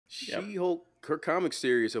Yep. She-Hulk, her comic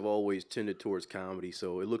series have always tended towards comedy,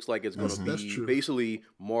 so it looks like it's going to That's be true. basically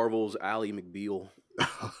Marvel's Ally McBeal.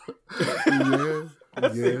 Yeah,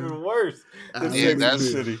 That's yeah. even worse than Yeah, Sex and the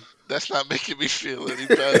that's- City. That's not making me feel any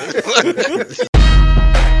better.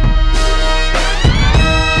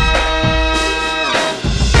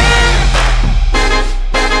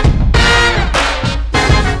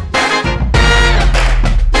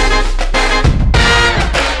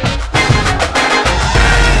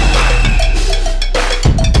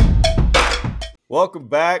 Welcome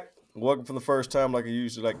back. Welcome for the first time, like I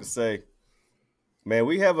usually like to say. Man,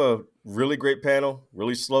 we have a really great panel,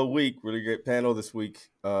 really slow week, really great panel this week.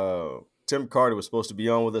 Tim Carter was supposed to be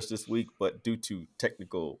on with us this week, but due to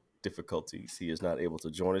technical difficulties, he is not able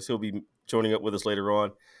to join us. He'll be joining up with us later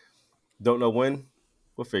on. Don't know when.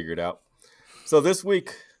 We'll figure it out. So this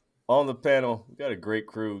week on the panel, we got a great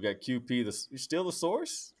crew. We got QP, you still the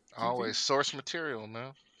source? QP? Always source material,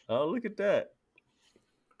 man. Oh, look at that.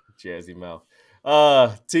 Jazzy mouth.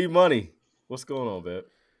 T Money. What's going on, babe?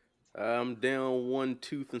 I'm down one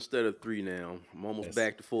tooth instead of three now. I'm almost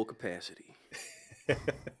back to full capacity.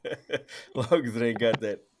 Long as it ain't got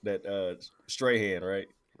that stray hand, right?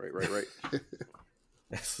 Right.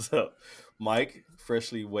 So, Mike,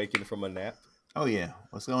 freshly waking from a nap. Oh yeah,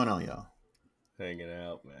 what's going on, y'all? Hanging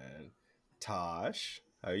out, man. Tosh,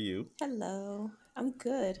 how are you? Hello. I'm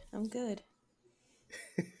good.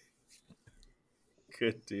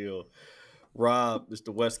 Good deal. Rob,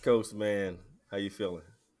 Mr. West Coast man, how you feeling?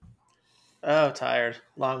 Oh, tired.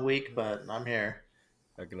 Long week, but I'm here.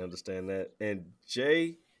 I can understand that. And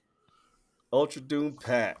Jay, Ultra Doom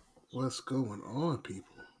Pat. What's going on,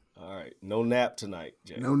 people? All right, no nap tonight,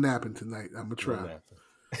 Jay. No napping tonight. I'm gonna try.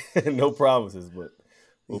 No, no promises, but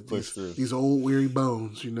we'll push through. These old weary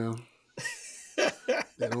bones, you know,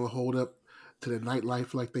 they don't hold up to the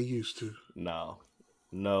nightlife like they used to. No,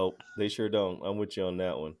 they sure don't. I'm with you on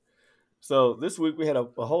that one. So this week we had a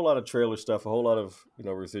whole lot of trailer stuff, a whole lot of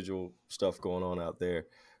residual stuff going on out there.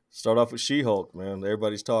 Start off with She-Hulk, man.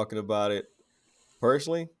 Everybody's talking about it.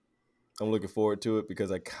 Personally, I'm looking forward to it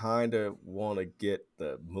because I kind of want to get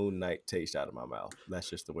the Moon Knight taste out of my mouth. That's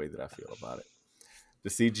just the way that I feel about it.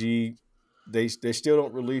 The CG, they still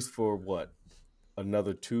don't release for what?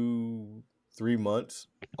 Another 2-3 months?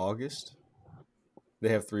 August? They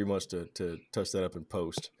have 3 months to touch that up in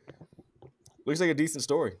post. Looks like a decent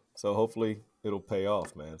story. So hopefully it'll pay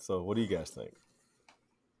off, man. So what do you guys think?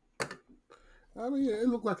 I mean, it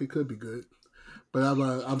looked like it could be good, but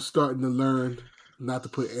I'm starting to learn not to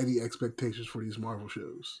put any expectations for these Marvel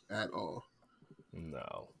shows at all.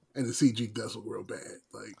 No. And the CG does look real bad.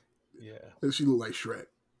 Like, yeah, she look like Shrek.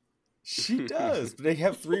 She does. They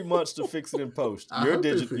have 3 months to fix it in post. You're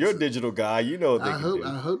a digital guy. You know what they can do.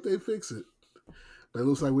 I hope they fix it. But it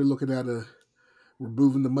looks like we're looking at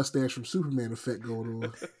removing the mustache from Superman effect going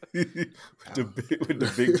on. with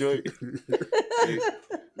the big joint.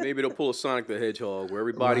 Maybe they'll pull a Sonic the Hedgehog where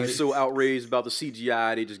everybody's so outraged about the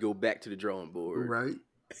CGI, they just go back to the drawing board. Right.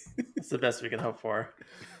 It's the best we can hope for.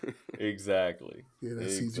 Exactly. Yeah, that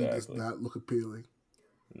CG does not look appealing.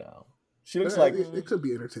 No. She looks like... It could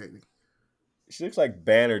be entertaining. She looks like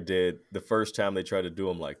Banner did the first time they tried to do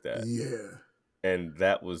him like that. Yeah. And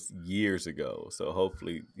that was years ago. So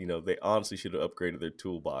hopefully, they honestly should have upgraded their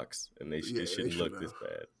toolbox and it shouldn't look this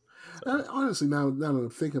bad. So. Honestly, now that I'm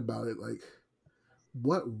thinking about it, like,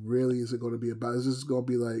 what really is it going to be about? Is this going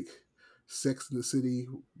to be like Sex in the City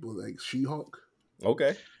with like She-Hulk?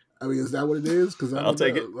 Okay. I mean, is that what it is? Because I'll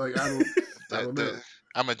take it. Like, I don't know.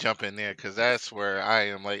 I'm gonna jump in there because that's where I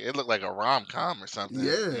am. Like, it looked like a rom-com or something.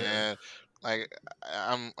 Yeah. And like,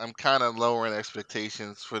 I'm kind of lowering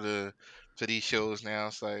expectations for these shows now.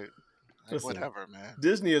 It's like Listen, whatever, man.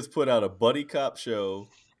 Disney has put out a buddy cop show,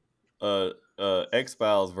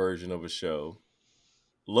 X-Files version of a show.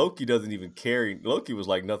 Loki doesn't even carry. Loki was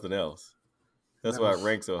like nothing else. That's why it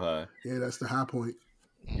ranks so high. Yeah, that's the high point.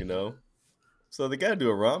 So they got to do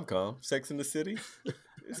a rom-com. Sex in the City.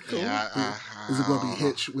 It's cool. Yeah, is it going to be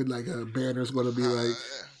Hitch with like a Banner's going to be like?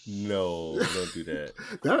 No, don't do that.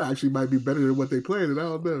 That actually might be better than what they planned. I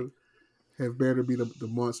don't know. Have Banner be the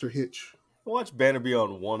monster Hitch. Watch Banner be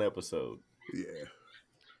on one episode. Yeah.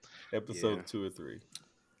 Episode 2 or 3.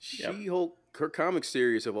 She-Hulk, her comic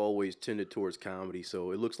series have always tended towards comedy,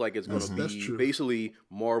 so it looks like it's going to be basically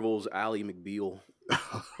Marvel's Ally McBeal.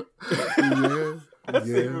 That's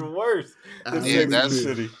even worse than Sex in the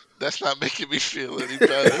City. That's not making me feel any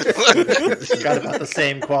better. It's got about the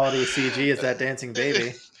same quality CG as that dancing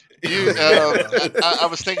baby. I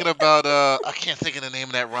was thinking about I can't think of the name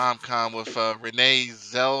of that rom-com with Renee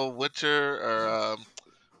Zellweger or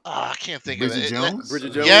I can't think Bridget of it. Jones?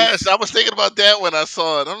 Bridget Jones. Yes, I was thinking about that when I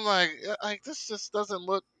saw it. I'm like this just doesn't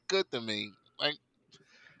look good to me. Like,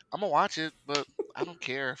 I'm gonna watch it, but I don't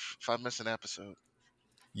care if I miss an episode.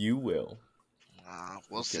 You will.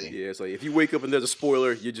 We'll see. Yeah, so if you wake up and there's a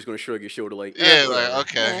spoiler, you're just gonna shrug your shoulder like, Yeah, whatever. like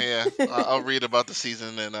okay, yeah. I'll read about the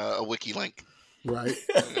season in a wiki link. Right.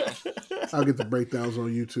 I'll get the breakdowns on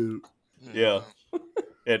YouTube. Yeah.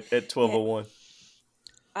 At 12:01.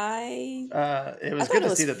 It was good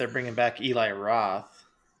to see that they're bringing back Eli Roth.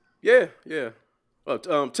 Yeah.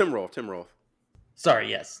 Oh, Tim Roth.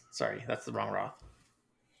 Sorry, that's the wrong Roth.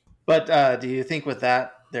 But do you think with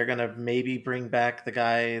that they're gonna maybe bring back the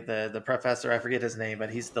guy, the professor? I forget his name, but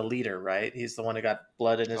he's the leader, right? He's the one who got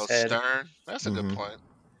blood in his head. Stern. That's a good point.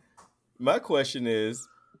 My question is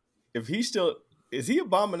is he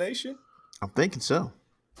Abomination? I'm thinking so.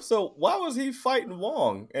 So why was he fighting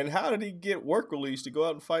Wong, and how did he get work release to go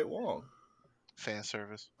out and fight Wong? Fan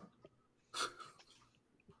service.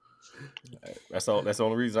 That's the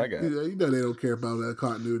only reason I got. You know they don't care about that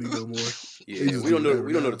continuity no more. Yeah, we don't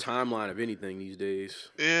know the timeline of anything these days.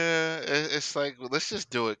 Yeah, it's like, well, let's just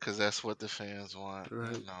do it because that's what the fans want.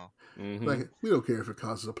 Right. You know? Mm-hmm. Like, we don't care if it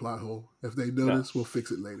causes a plot hole. If they notice, we'll fix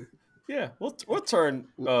it later. Yeah, we'll turn.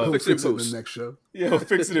 We'll fix it in the next show. Yeah, we'll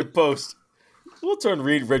fix it in post. We'll turn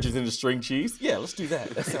Reed Richards into string cheese. Yeah, let's do that.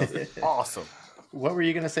 That sounds awesome. What were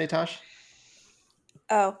you gonna say, Tosh?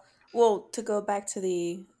 Oh, well, to go back to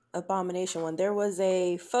the Abomination one, there was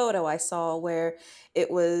a photo I saw where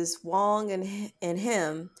it was Wong and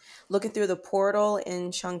him looking through the portal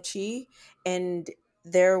in Shang-Chi, and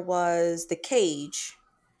there was the cage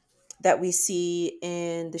that we see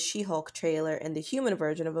in the She-Hulk trailer, and the human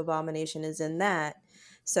version of Abomination is in that.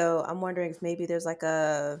 So I'm wondering if maybe there's like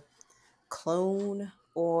a clone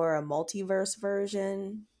or a multiverse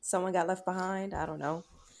version someone got left behind. I don't know.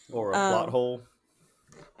 Or a plot hole.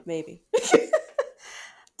 Maybe.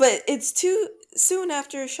 But it's too soon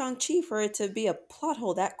after Shang-Chi for it to be a plot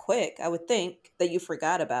hole that quick. I would think that you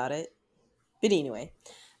forgot about it. But anyway,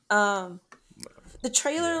 the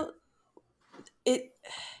trailer, it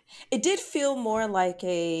did feel more like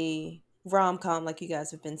a rom-com, like you guys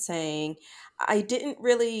have been saying. I didn't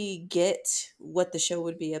really get what the show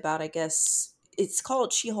would be about. I guess it's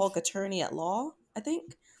called She-Hulk Attorney at Law, I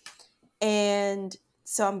think. And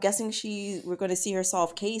so I'm guessing we're going to see her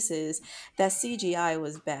solve cases. That CGI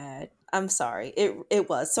was bad. I'm sorry. It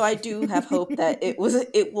was. So I do have hope that it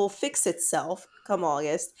will fix itself come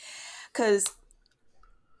August. Because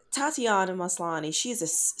Tatiana Maslany,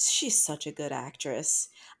 she's such a good actress.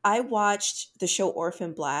 I watched the show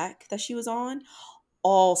Orphan Black that she was on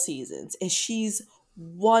all seasons, and she's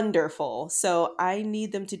wonderful. So I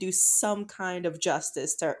need them to do some kind of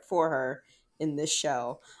justice for her in this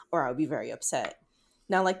show, or I'll be very upset.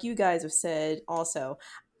 Now, like you guys have said also,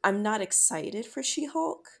 I'm not excited for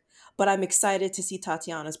She-Hulk, but I'm excited to see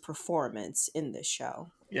Tatiana's performance in this show.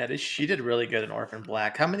 Yeah, she did really good in Orphan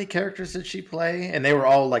Black. How many characters did she play? And they were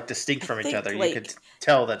all like distinct from each other. You could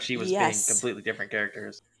tell that she was being completely different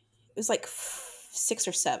characters. It was like 6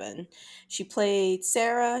 or 7. She played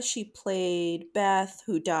Sarah. She played Beth,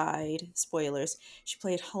 who died. Spoilers. She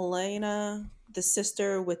played Helena, the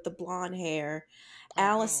sister with the blonde hair.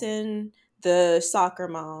 Allison, the soccer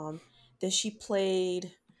mom. Then she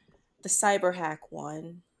played the cyber hack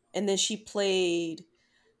one. And then she played,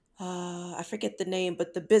 I forget the name,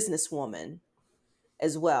 but the businesswoman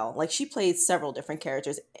as well. Like, she played several different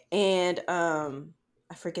characters. And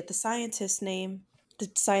I forget the scientist's name.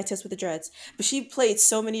 The scientist with the dreads. But she played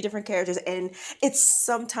so many different characters, and it's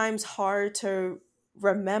sometimes hard to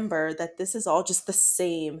remember that this is all just the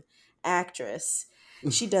same actress.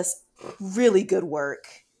 She does really good work.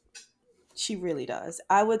 She really does.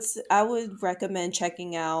 I would recommend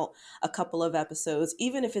checking out a couple of episodes,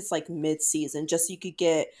 even if it's like mid-season, just so you could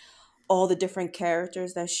get all the different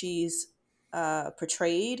characters that she's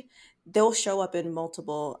portrayed. They'll show up in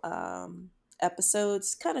multiple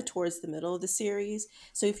episodes kind of towards the middle of the series.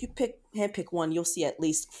 So if you handpick one, you'll see at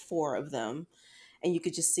least 4 of them, and you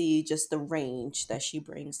could just see just the range that she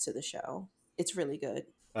brings to the show. It's really good.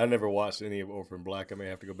 I never watched any of Orphan Black. I may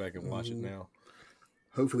have to go back and watch it now.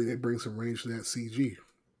 Hopefully they bring some range to that CG.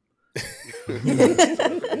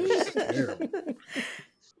 Terrible.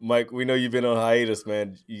 Mike, we know you've been on hiatus,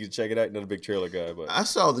 man. You can check it out. You're not a big trailer guy, but I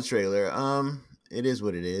saw the trailer. It is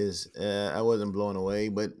what it is. I wasn't blown away,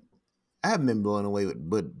 but I haven't been blown away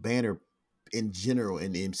with Banner in general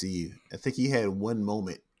in the MCU. I think he had one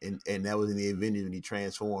moment, and that was in the Avengers when he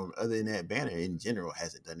transformed. Other than that, Banner in general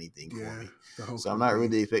hasn't done anything for me. So I'm not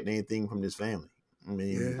really expecting anything from this family. I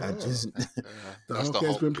mean, I just the Hulk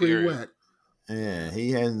has been pretty whack. Yeah,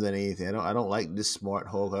 he hasn't done anything. I don't like this smart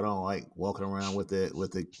Hulk. I don't like walking around with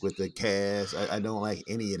the cast. I don't like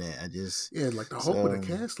any of that. I just like the Hulk with the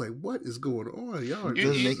cast. Like, what is going on, y'all? It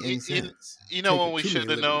doesn't make any sense. You know when we too should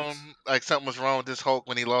many have known liberties. like something was wrong with this Hulk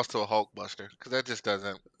when he lost to a Hulkbuster, because that just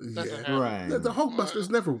doesn't Yeah, happen. Right. the Hulkbusters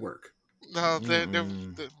never work. No,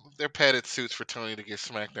 they're padded suits for Tony to get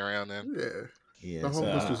smacked around in. Yeah, the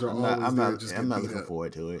Hulkbusters are I'm not, always I'm there. not, Just I'm not beat looking up.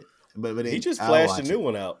 forward to it. But He just I'll flashed a watch new it.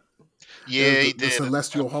 one out. Yeah, he the did.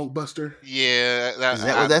 Celestial Hulkbuster. Yeah, Is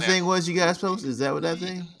that what that thing was? You guys posted? Is that what that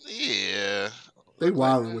thing? Yeah, They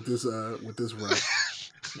wilding with this run.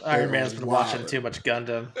 Iron Man's been watching too much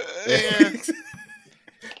Gundam. Yeah.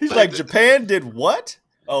 He's like, Japan did what?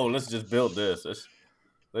 Oh, let's just build this. Let's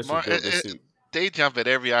just build this suit. They jump at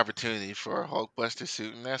every opportunity for a Hulkbuster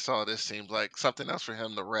suit, and that's all this seems like. Something else for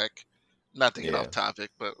him to wreck. Not to get off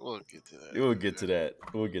topic, but we'll get to that. We'll get to that.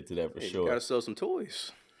 We'll get to that for sure. You gotta sell some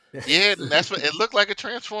toys. Yeah, that's what it looked like, a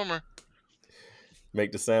Transformer.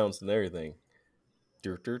 Make the sounds and everything.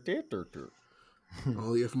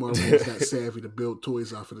 Only if Marvel is that savvy to build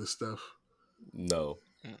toys off of this stuff. No.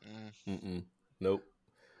 Nope.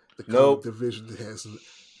 The comic division has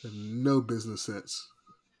no business sense.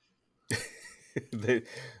 they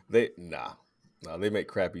make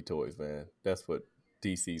crappy toys, man. That's what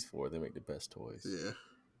DC's for. They make the best toys. Yeah.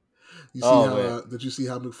 You see did you see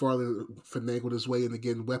how McFarlane finagled his way into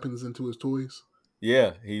getting weapons into his toys?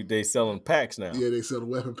 Yeah, they selling packs now. Yeah, they sell the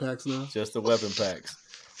weapon packs now. Just the weapon packs.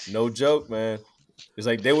 No joke, man. It's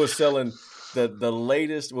like they were selling the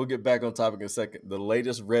latest. We'll get back on topic in a second. The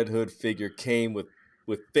latest Red Hood figure came with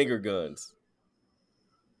finger guns.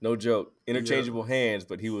 No joke. Interchangeable hands,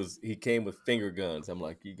 but he came with finger guns. I'm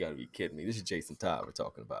like, you gotta be kidding me. This is Jason Todd we're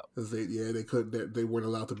talking about. They weren't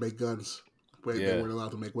allowed to make guns. They weren't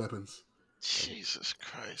allowed to make weapons. Jesus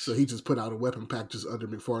Christ. So he just put out a weapon pack just under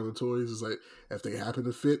McFarlane toys. It's like, if they happen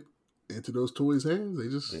to fit into those toys' hands, they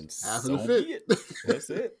just happen to fit.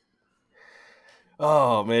 That's it.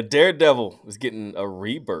 Oh man, Daredevil is getting a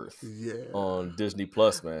rebirth on Disney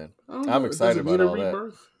Plus, man. I'm excited about all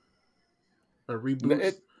that. A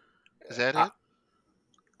reboot? Is that it?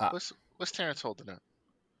 What's Terrence holding up?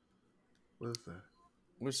 What is that?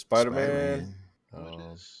 Where's Spider-Man? I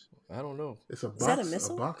don't know. It's a box. Is that a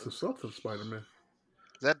missile? A box of something, Spider-Man.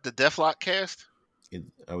 Is that the Deathlock cast?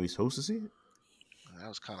 Are we supposed to see it? That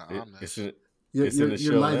was kind of ominous.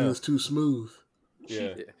 Your lighting is too smooth.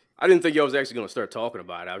 Yeah. I didn't think y'all was actually going to start talking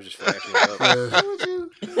about it. I was just flashing it up.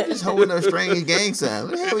 You're just holding up strange gang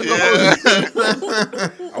sign.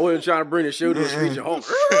 I wasn't trying to bring the show to a screeching halt.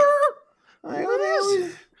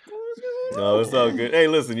 No, it's all good. Hey,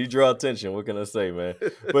 listen, you draw attention. What can I say, man?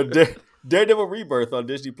 But Daredevil Rebirth on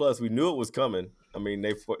Disney Plus, we knew it was coming. I mean,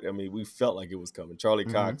 we felt like it was coming. Charlie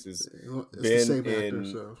Cox has been in.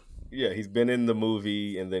 So. Yeah, he's been in the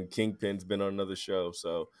movie, and then Kingpin's been on another show.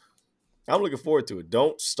 So I'm looking forward to it.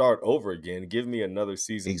 Don't start over again. Give me another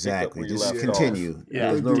season. Exactly. Just continue.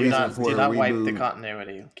 Yeah. There's no reason for do a not reboot. wipe the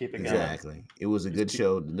continuity. Keep it going. Exactly. It was a good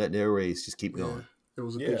show. Let their race just keep going. It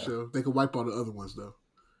was a good show. They could wipe all the other ones though.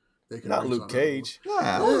 Not Luke Cage.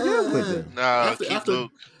 After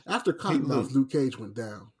Cottonmouth, Luke Cage went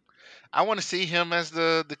down. I want to see him as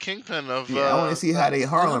the Kingpin of. I want to see how they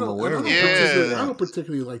Harlem or wherever. I don't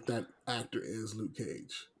particularly like that actor as Luke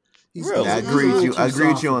Cage. Really? I agree with you. I agree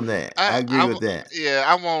with you on that. I agree with that. Yeah,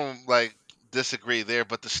 I won't disagree there,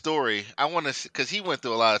 but the story I want to, because he went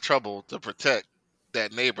through a lot of trouble to protect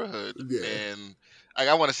that neighborhood, and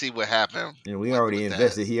I want to see what happened. And we already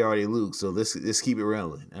invested. He already Luke, so let's keep it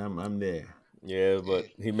rolling. I'm there. Yeah, but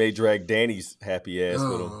he may drag Danny's happy ass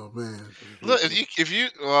with him. Oh man! Look, if you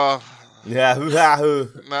yeah, no,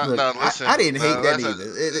 listen. I didn't hate that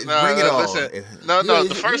either. Bring it on. No,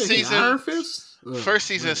 the first season. First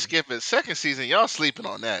season, skip it. Second season, y'all sleeping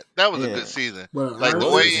on that. That was a good season. Like the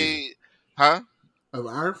way, of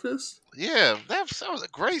Iron Fist. Yeah, that was a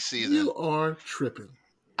great season. You are tripping.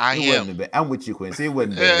 I'm with you, Quincy. It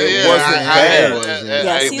wasn't bad. It wasn't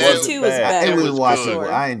bad. Season 2 was bad. It was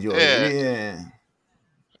watchable. I enjoyed it. Yeah.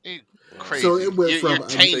 Crazy. So it went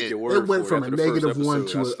from a -1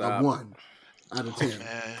 to a 1 out of 10.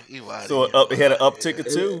 So it had an uptick of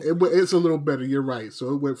 2. It's a little better. You're right.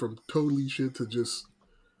 So it went from totally shit to just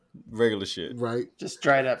regular shit. Right. Just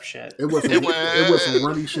dried up shit. It went from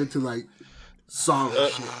runny shit to like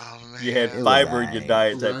solid shit. You had fiber in your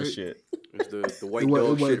diet type of shit. The white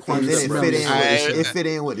dog shit. It fit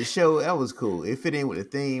in with the show. That was cool. It fit in with the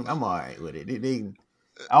theme. I'm all right with it. He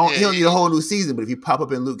don't need a whole new season, but if you pop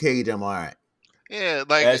up in Luke Cage, I'm all right. Yeah,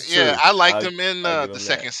 I liked him in the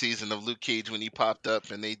second season of Luke Cage when he popped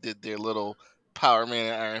up and they did their little Power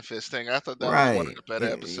Man and Iron Fist thing. I thought that was one of the better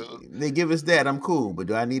episodes. They give us that. I'm cool, but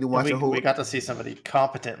do I need to watch a whole? We got to see somebody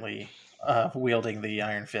competently wielding the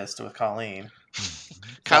Iron Fist with Colleen.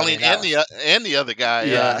 Colleen and the other guy,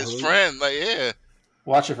 his friend. Like, yeah.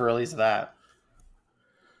 Watch it for release of that.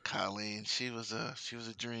 Colleen, she was a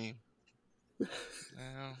dream.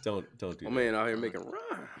 Don't do that. Man out here making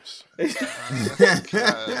rhymes.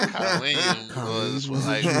 Colleen was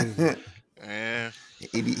like, man.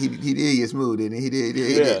 He did get smooth, didn't he? He did.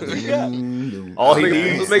 Yeah. All he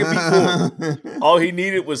needed, all he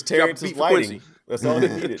needed was Terrence's lighting. That's all he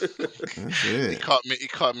needed. He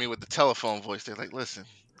caught me with the telephone voice. They're like, listen.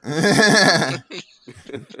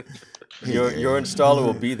 Your installer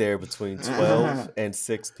will be there between 12 and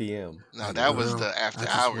 6 p.m. No, that was the after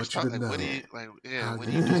hours. Like, what do you what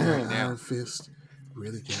are you doing right now? Iron Fist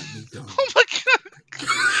really got me going. Oh my god!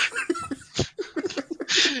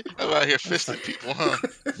 I'm out here fisting people, huh?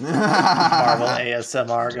 Marvel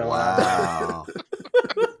ASMR going on.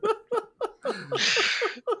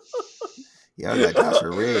 Y'all got Tasha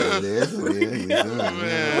Red over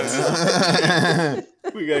there.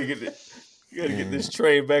 We gotta get it. You gotta get this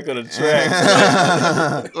train back on the track.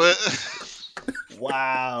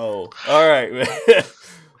 Wow. All right, man.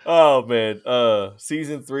 Oh man.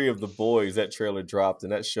 Season 3 of The Boys, that trailer dropped,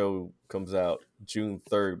 and that show comes out June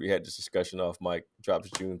 3rd. We had this discussion off mic. Drops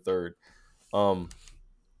June 3rd.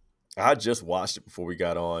 I just watched it before we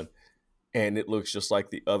got on, and it looks just like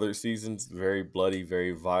the other seasons. Very bloody,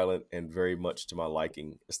 very violent, and very much to my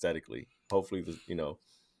liking aesthetically. Hopefully,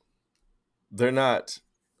 they're not.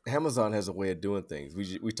 Amazon has a way of doing things.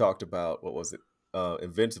 We talked about, what was it,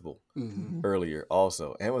 Invincible earlier.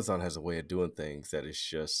 Also, Amazon has a way of doing things that is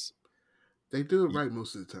just, they do it right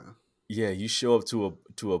most of the time. Yeah, you show up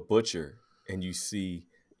to a butcher and you see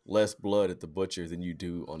less blood at the butcher than you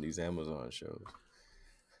do on these Amazon shows.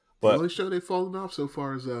 But the only show they've fallen off so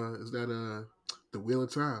far is that The Wheel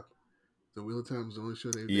of Time. The Wheel of Time is the only show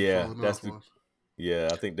they've fallen off on. Yeah,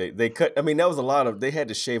 I think they cut. I mean, that was a lot of. They had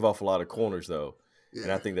to shave off a lot of corners though. Yeah.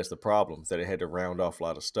 And I think that's the problem, that it had to round off a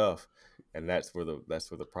lot of stuff, and that's where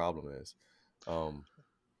the problem is. I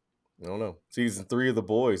don't know. Season 3 of The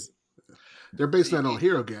Boys. They're based that on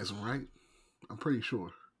Herogasm, right? I'm pretty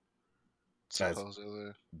sure.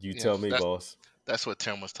 You tell me, boss. That's what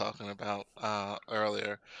Tim was talking about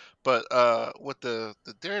earlier. But with the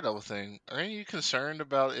Daredevil thing, aren't you concerned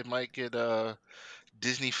about it might get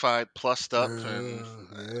Disney-fied plussed up and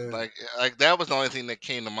like that was the only thing that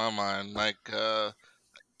came to my mind. Like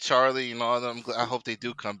Charlie and all of them, I hope they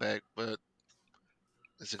do come back, but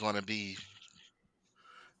is it going to be?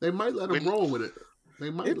 They might let them roll with it.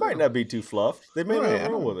 It might not be too fluffed. They may not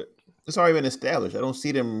roll with it. It's already been established. I don't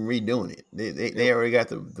see them redoing it. They already got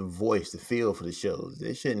the voice, the feel for the shows.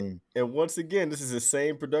 They shouldn't. And once again, this is the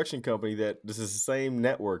same production company this is the same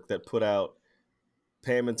network that put out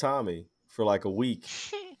Pam and Tommy for like a week,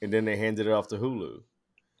 and then they handed it off to Hulu.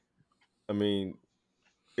 I mean,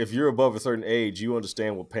 if you're above a certain age, you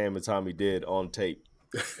understand what Pam and Tommy did on tape.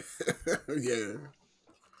 Yeah.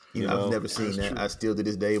 I've never seen that. True. I still to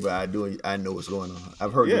this day, but I know what's going on.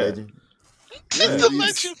 I've heard the legend. Yeah. The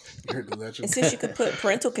legend. And since you could put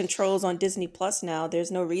parental controls on Disney Plus now, there's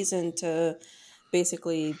no reason to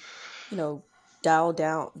basically, dial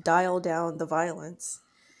down the violence.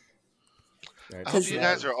 I hope you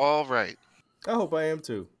guys are all right. I hope I am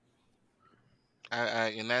too.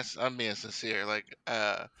 I'm being sincere. Like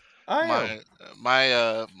my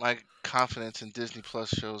confidence in Disney Plus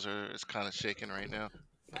shows is kind of shaking right now.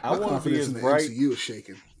 I want to be as right. MCU is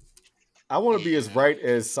shaking. I want to be as right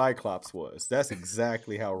as Cyclops was. That's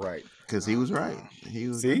exactly how right. Because he was right. He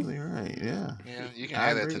was really right. Yeah. Yeah, you can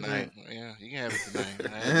have that tonight. Yeah, you can have it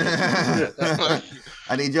tonight.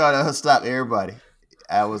 I need y'all to stop everybody.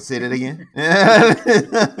 I will say that again.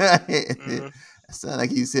 It sounded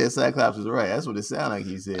like you said Cyclops was right. That's what it sounded like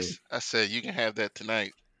you said. I said you can have that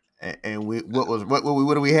tonight. And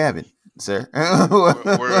what are we having, sir?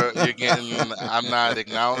 You're getting. I'm not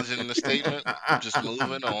acknowledging the statement. I'm just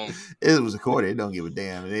moving on. It was recorded. It don't give a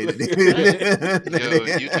damn. You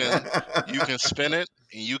can spin it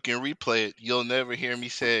and you can replay it. You'll never hear me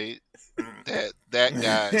say that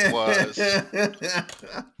guy was.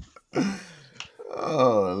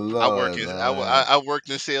 Oh Lord! I worked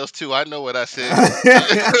in sales too. I know what I said.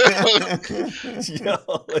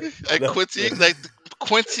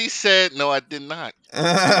 Quincy said, "No, I did not."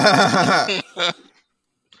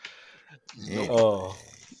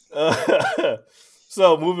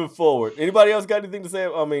 So moving forward, anybody else got anything to say?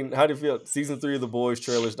 I mean, how do you feel? Season 3 of The Boys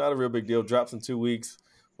trailer is not a real big deal. Drops in 2 weeks.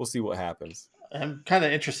 We'll see what happens. I'm kind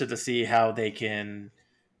of interested to see how they can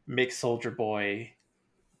make Soldier Boy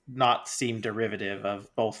not seem derivative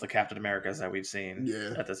of both the Captain Americas that we've seen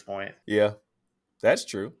at this point. Yeah, that's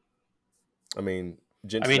true. I mean,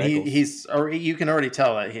 he's or you can already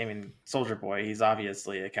tell that. Soldier Boy, he's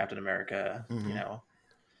obviously a Captain America,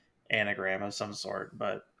 anagram of some sort.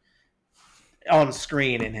 But on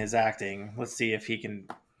screen in his acting, let's see if he can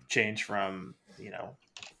change from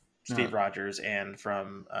Steve Rogers and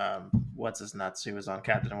from what's his nuts who was on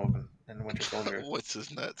Captain America and Winter Soldier. What's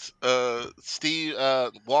his nuts? Steve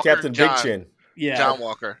Walker. Captain Big Chin. Yeah, John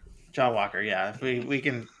Walker. John Walker. Yeah, we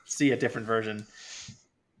can see a different version.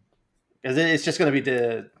 Because it's just going to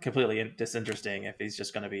be completely disinteresting if he's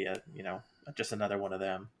just going to be just another one of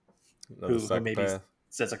them who maybe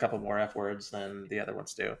says a couple more F words than the other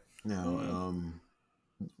ones do. Now,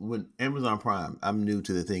 when Amazon Prime, I'm new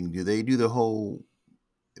to the thing. Do they do the whole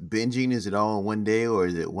binging? Is it all in one day or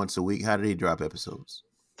is it once a week? How do they drop episodes?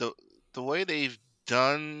 The way they've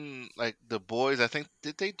done, like The Boys, I think,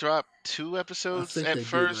 did they drop 2 episodes at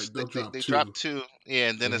first? They dropped 2,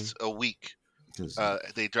 and then it's a week.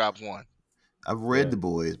 They drop 1. I've read The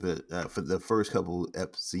Boys, but for the first couple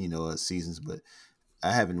seasons, but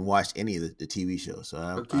I haven't watched any of the TV shows.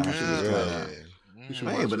 So but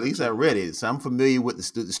at least I read it, so I'm familiar with the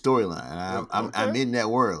storyline. I'm in that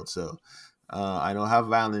world, so I know how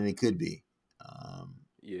violent it could be.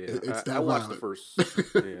 I watched the first.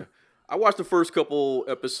 I watched the first couple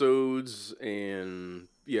episodes, and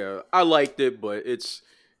I liked it, but it's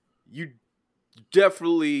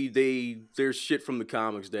definitely there's shit from the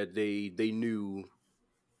comics that they knew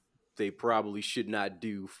they probably should not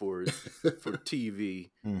do for TV.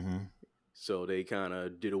 Mm-hmm. So they kind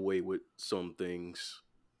of did away with some things.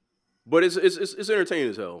 But it's entertaining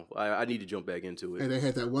as hell. I need to jump back into it. And they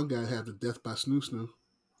had that one guy have the death by Snoo Snoo.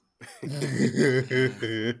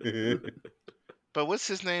 But what's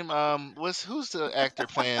his name? Who's the actor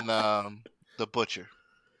playing the Butcher?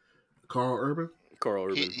 Carl Urban.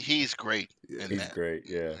 He's great. He's great.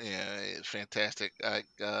 Yeah. Yeah, it's fantastic.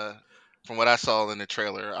 From what I saw in the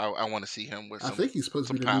trailer, I want to see him with. I think he's supposed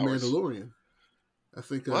to be the new Mandalorian. I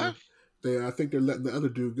think. What? I think they're letting the other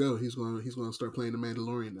dude go. He's going to start playing the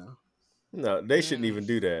Mandalorian now. No, they shouldn't even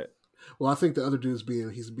do that. Well, I think the other dude's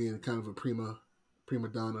being kind of a prima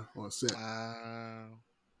donna on set.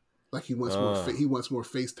 Like he wants more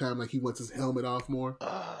face time. Like he wants his helmet off more.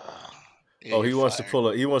 He wants to pull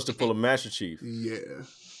a Master Chief. Yeah.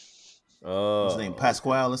 His name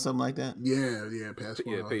Pasquale or something like that. Yeah,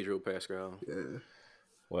 Pasquale. Yeah, Pedro Pascal. Yeah.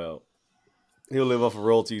 Well, he'll live off of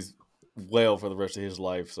royalties well for the rest of his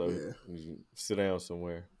life. So sit down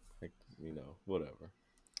somewhere, whatever.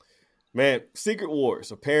 Man, Secret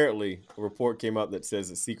Wars. Apparently, a report came out that says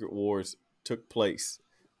that Secret Wars took place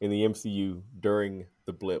in the MCU during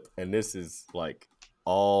the blip, and this is like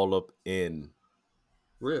all up in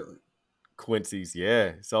really Quincy's.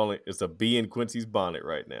 Yeah, it's a bee in Quincy's bonnet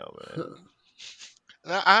right now, man.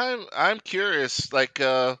 Now, I'm curious. Like,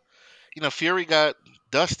 Fury got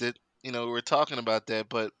dusted. We were talking about that,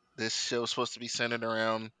 but this show's supposed to be centered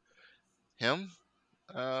around him,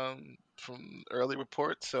 from early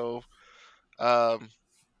reports. So, I'm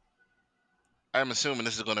assuming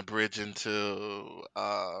this is going to bridge into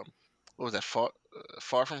what was that?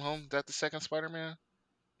 Far From Home? Is that the second Spider-Man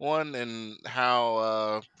one? And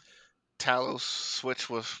how Talos switched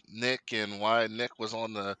with Nick, and why Nick was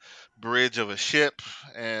on the bridge of a ship,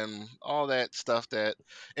 and all that stuff, that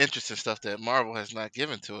interesting stuff that Marvel has not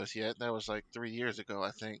given to us yet. That was like 3 years ago,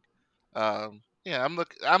 I think. That's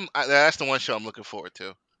the one show I'm looking forward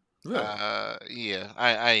to. Really?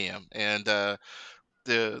 I am. And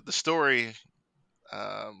the story,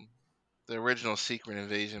 the original Secret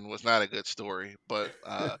Invasion was not a good story, but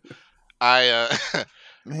it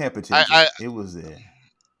had potential. It was there.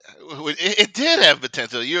 It did have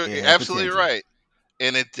potential. You're absolutely right,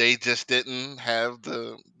 and they just didn't have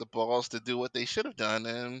the balls to do what they should have done,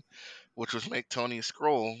 and which was make Tony a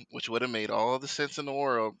Skrull, which would have made all the sense in the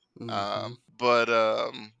world. Mm-hmm. But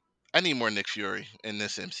I need more Nick Fury in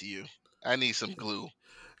this MCU. I need some glue.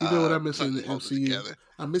 You know what I'm missing in the MCU?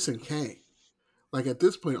 I'm missing Kang. Like at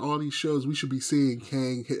this point, all these shows we should be seeing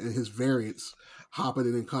Kang and his variants hopping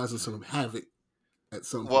in and causing some havoc at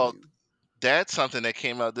some point. Well, that's something that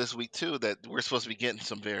came out this week too, that we're supposed to be getting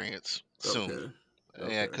some variants soon.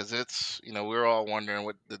 Okay. Yeah, because it's we're all wondering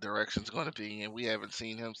what the direction's going to be, and we haven't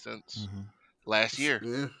seen him since last year.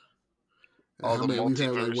 Yeah. All the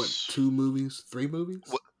multiverse. We've had 2 movies, 3 movies,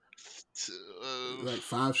 like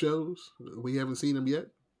 5 shows. We haven't seen him yet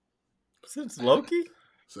since Loki.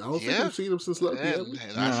 So I don't think we've seen him since Loki.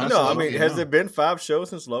 Has there been 5 shows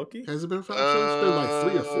since Loki? Has it been 5 shows? It's been like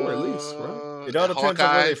 3 or 4 at least, right? It all depends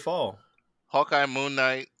on where they fall. Hawkeye, Moon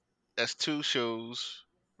Knight, that's 2 shows,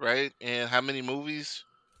 right? And how many movies?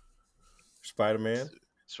 Spider-Man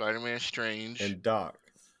Strange, and Doc.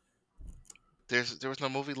 There was no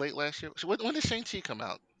movie late last year. So when did Shang-Chi come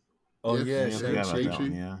out? Oh Yeah, yeah, I forgot about that Shang-Chi.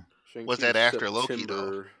 one. Yeah. Was Shang-Chi that was after Loki though?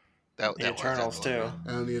 September. That The was Eternals after too. Loki.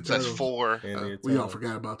 And the So that's Eternals. 4. and the We all Eternals.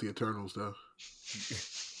 forgot about the Eternals, though.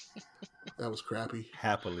 That was crappy.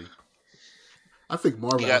 Happily. I think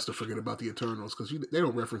Marvel Yeah. wants to forget about the Eternals because they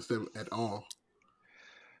don't reference them at all.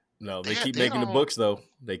 No, they They- keep they making the don't- books though.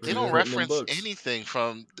 They They keep don't printing them reference books. anything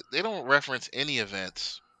from. They don't reference any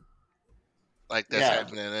events like that's Yeah.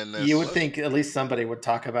 happening in this. You would think at least somebody would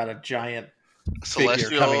talk about a giant figure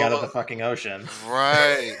Celestial coming out of the fucking ocean.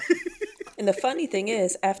 Right. And the funny thing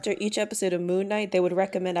is, after each episode of Moon Knight, they would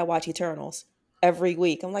recommend I watch Eternals every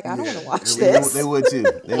week. I'm like, I don't want to watch every this. They would too.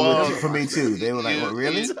 They Well, would for me too. They were like, you- "What,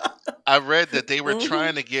 really?" I read that they were Mhm.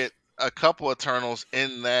 trying to get a couple Eternals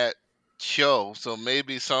in that show, so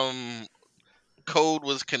maybe some code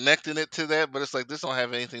was connecting it to that. But it's like this don't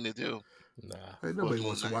have anything to do. Nah. Hey, nobody Moon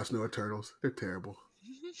wants to Knight. watch no Eternals. They're terrible.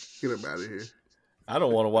 Get them out of here. I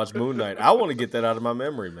don't want to watch Moon Knight. I want to get that out of my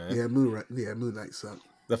memory, man. Yeah, Moon Knight sucked.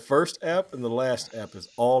 The first ep and the last ep is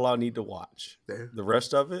all I need to watch. There. The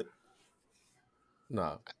rest of it,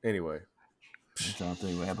 no. Anyway, I'm trying to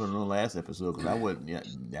think what happened in the last episode because I wouldn't. Yeah,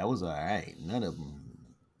 that was all right. None of them.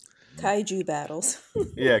 Kaiju battles.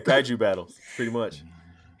 yeah, kaiju battles, pretty much.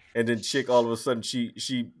 And then chick, all of a sudden,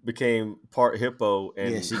 she became part hippo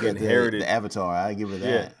and Yeah, she got inherited the Avatar. I give her that.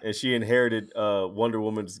 Yeah, and she inherited Wonder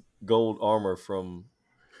Woman's gold armor from,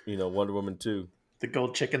 Wonder Woman 2. The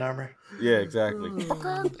gold chicken armor. Yeah, exactly.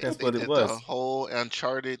 That's They what did it was. The whole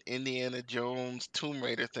Uncharted Indiana Jones Tomb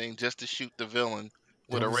Raider thing just to shoot the villain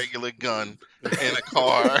with a regular gun in a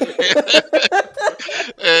car.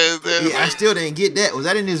 And then, Yeah, I still didn't get that. Was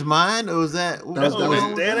that in his mind or was that? That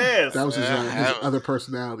was dead ass. That was his other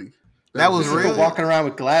personality. That was People real. walking around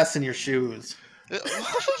with glass in your shoes.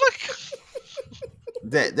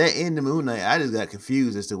 That in the Moon Knight, I just got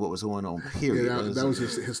confused as to what was going on. Period. Yeah, that was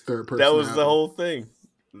his third personality. That was the whole thing.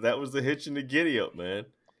 That was the hitch and the giddy up, man.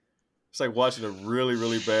 It's like watching a really,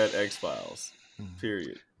 really bad X-Files.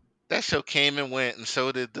 Period. That show came and went, and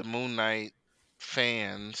so did the Moon Knight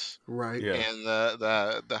fans. Right. Yeah. And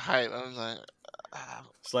the hype. I was like,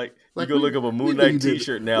 It's like Like, you go look up a Moon Knight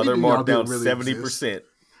T-shirt now, they're marked down 70%.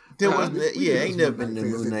 There was, Yeah, ain't never been the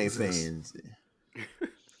Moon Knight fans.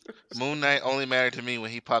 Moon Knight only mattered to me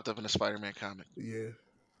when he popped up in a Spider-Man comic. Yeah.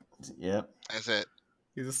 Yep. That's it.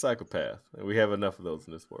 He's a psychopath, and we have enough of those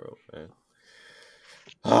in this world, man.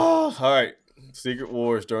 All right, Secret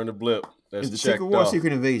Wars during the blip. That's Is the checked Secret War, off.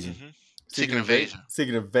 Secret Invasion? Secret Invasion.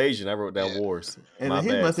 Secret Invasion. I wrote down Yeah. Wars. And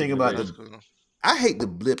here's my thing Secret about Invasion. I hate the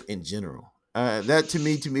blip in general. That to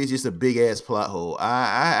me is just a big ass plot hole.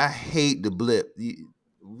 I hate the blip.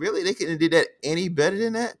 Really, they couldn't have did that any better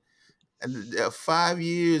than that. And 5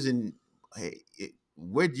 years and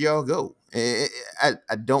where'd y'all go? I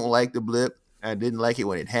don't like the blip. I didn't like it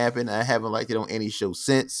when it happened. I haven't liked it on any show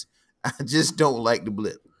since. I just don't like the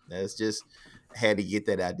blip. That's just had to get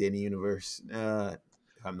that out there in the universe.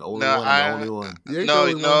 I'm the only one. I'm the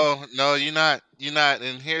only one. No, you're not. You're not.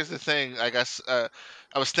 And here's the thing. I guess I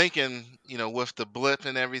was thinking, with the blip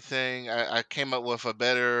and everything, I came up with a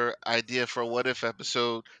better idea for a what if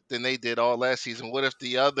episode than they did all last season. What if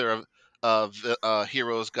the other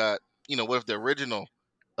heroes got, what if the original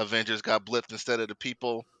Avengers got blipped instead of the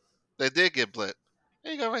people that did get blipped?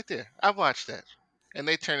 There you go, right there. I watched that, and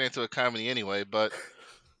they turned it into a comedy anyway. But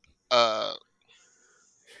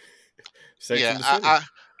Sex yeah, and the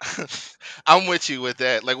City. I'm with you with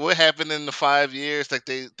that. Like, what happened in the 5 years? Like,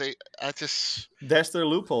 That's their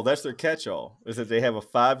loophole. That's their catch-all. Is that they have a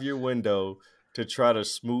 5-year window to try to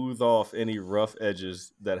smooth off any rough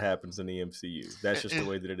edges that happens in the MCU. That's just the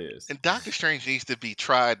way that it is. And Doctor Strange needs to be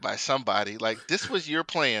tried by somebody. Like, this was your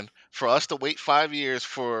plan for us to wait 5 years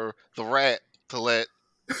for the rat to let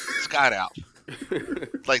Scott out.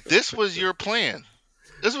 Like, this was your plan.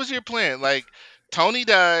 This was your plan. Like, Tony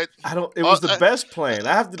died. It was the best plan.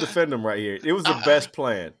 I have to defend him right here. It was the best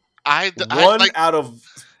plan. One out of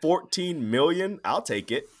 14 million, I'll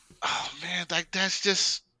take it. Oh man, like that's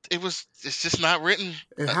just it's just not written.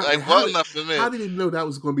 And well enough for me. How did he know that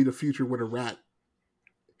was going to be the future when a rat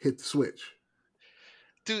hit the switch?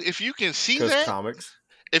 Dude, if you can see that, comics.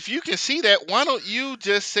 If you can see that, why don't you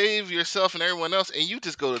just save yourself and everyone else, and you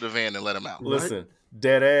just go to the van and let him out? Listen,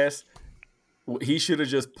 dead ass. He should have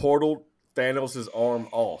just portaled Thanos' arm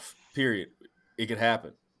off. Period. It could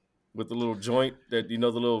happen with the little joint that the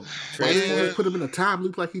little Why didn't he transport. just put him in a time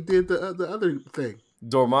loop like he did the other thing?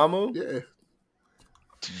 Dormammu. Yeah.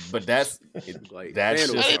 But that's Like that's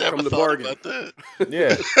Thanos just I never from the thought bargain. about that.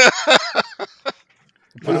 yeah.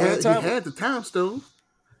 He had the time stone.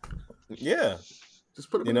 Yeah. Just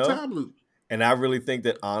put him in the time loop. And I really think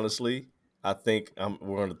that, honestly,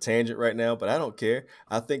 we're on a tangent right now, but I don't care.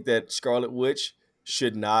 I think that Scarlet Witch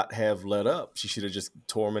should not have let up. She should have just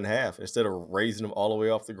tore him in half instead of raising him all the way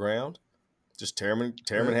off the ground. Just tear him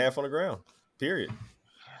in half on the ground. Period.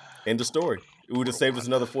 End of story. It would have saved us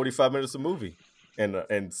another 45 minutes of movie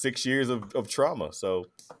and 6 years of trauma. So,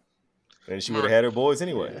 and she would have had her boys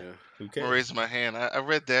anyway. Yeah. Who cares? I'm raising my hand. I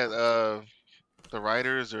read that the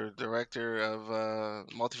writers or director of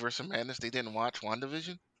Multiverse of Madness, they didn't watch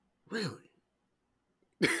WandaVision. Really?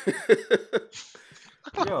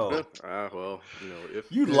 Yo, well,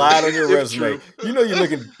 if you lied on your resume, true.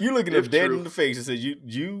 you're looking at dead in the face and said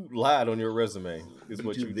you lied on your resume. Is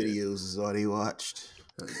what you did. Videos is all they watched.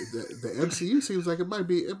 The MCU seems like it might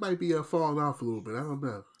be falling off a little bit. I don't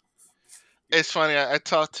know. It's funny. I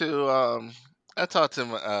talked to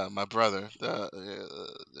my brother a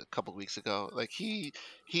couple weeks ago. Like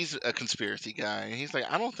he's a conspiracy guy, and he's like,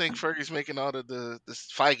 I don't think Fergie's making all the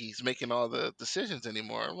Feige's making all the decisions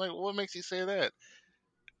anymore. I'm like, what makes you say that?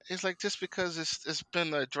 It's like just because it's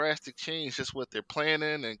been a drastic change, just with their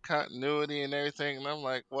planning and continuity and everything. And I'm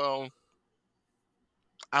like, well,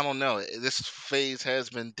 I don't know. This phase has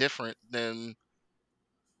been different than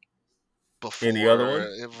before. Any other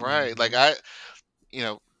one? Right? Like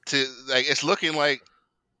it's looking like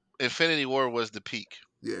Infinity War was the peak.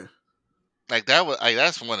 Yeah. Like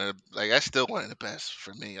that's still one of the best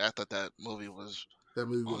for me. I thought that movie was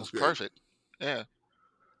perfect. Yeah.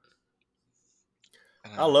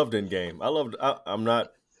 I loved Endgame. I'm not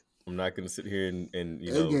going to sit here and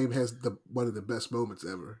Endgame has one of the best moments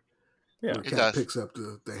ever. Yeah, where Cap picks up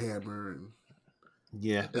the hammer and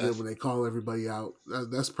then when they call everybody out,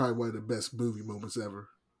 that's probably one of the best movie moments ever.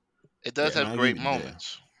 It does have great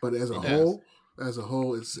moments, but as a whole,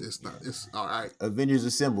 it's all right. Avengers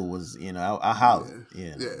Assemble was I hollered.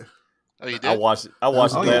 Yeah. Oh, you did? I watched it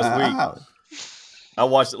last week. I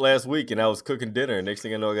watched it last week, and I was cooking dinner. And next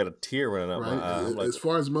thing I know, I got a tear running out my eye. As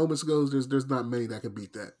far as moments goes, there's not many that can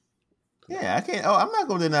beat that. Yeah, I can't. Oh, I'm not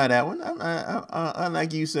going to deny that one.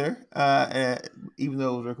 Unlike you, sir. Even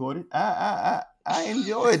though it was recorded, I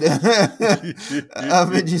enjoyed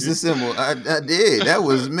Avengers Assemble. I did. That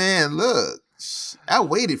was, man. Look, I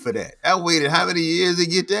waited for that. I waited how many years to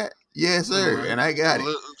get that? Yes, sir. And I got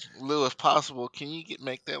it. Lou, if possible, can you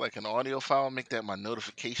make that like an audio file? Make that my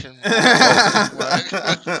notification.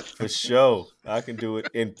 For sure, I can do it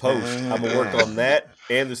in post. I'm gonna work on that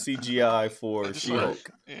and the CGI for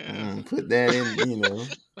She-Hulk. Put that in.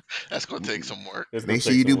 That's gonna take some work. Make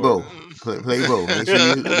sure you do both. Play both. Make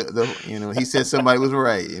sure he said somebody was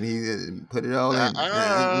right, and he put it all in.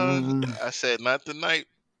 I said not tonight.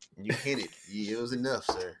 You hit it. It was enough,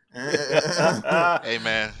 sir. Hey,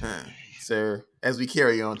 man. Sir, as we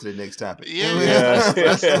carry on to the next topic. Yeah.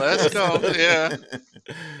 Let's go. Yeah.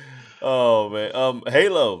 Oh, man.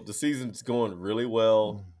 Halo, the season's going really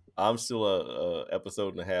well. I'm still a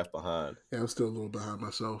episode and a half behind. Yeah, I'm still a little behind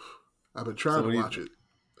myself. I've been trying to watch it.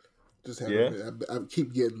 Just haven't. I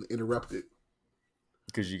keep getting interrupted.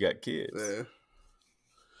 Because you got kids. Yeah.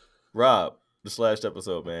 Rob, this last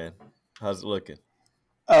episode, man. How's it looking?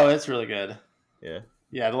 Oh, it's really good. Yeah.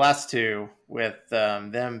 Yeah, the last two with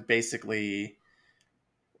them basically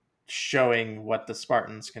showing what the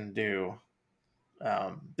Spartans can do.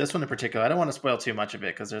 This one in particular, I don't want to spoil too much of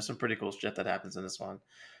it because there's some pretty cool shit that happens in this one.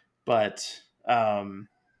 But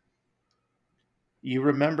you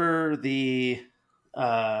remember the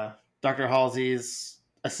Dr. Halsey's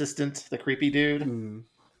assistant, the creepy dude? Mm.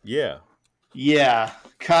 Yeah. Yeah.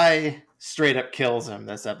 Kai straight up kills him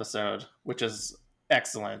this episode, which is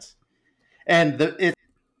excellent. And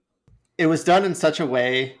it was done in such a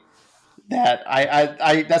way that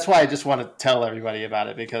I that's why I just want to tell everybody about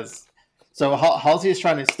it, because so Halsey is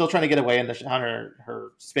still trying to get away on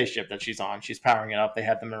her spaceship that she's on. She's powering it up. They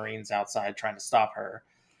had the Marines outside trying to stop her.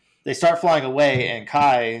 They start flying away, and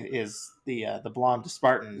Kai is the blonde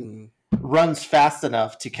Spartan, runs fast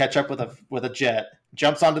enough to catch up with a jet,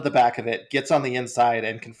 jumps onto the back of it, gets on the inside,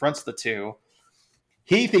 and confronts the two.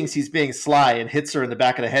 He thinks he's being sly and hits her in the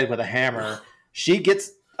back of the head with a hammer. She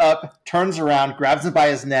gets up, turns around, grabs him by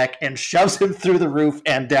his neck, and shoves him through the roof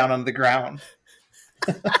and down on the ground.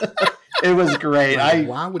 It was great. I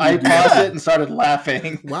paused it and started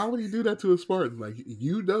laughing. Why would he do that to a Spartan? Like,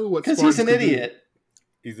 what? Because he's an idiot.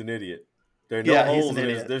 He's an idiot. There's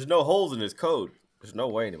no holes in his code. There's no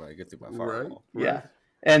way anybody gets through my firewall. Right. Yeah.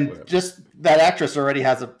 And just that actress already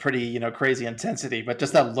has a pretty, crazy intensity, but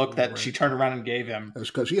just that look that she turned around and gave him.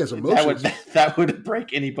 That's because she has emotions. That would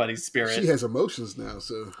break anybody's spirit. She has emotions now,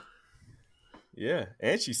 so. Yeah,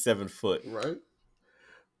 and she's 7 foot. Right.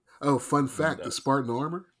 Oh, fun fact: the Spartan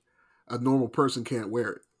armor, a normal person can't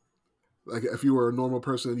wear it. Like if you were a normal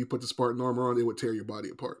person and you put the Spartan armor on, it would tear your body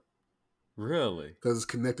apart. Really? Because it's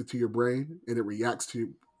connected to your brain and it reacts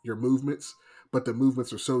to your movements, but the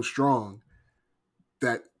movements are so strong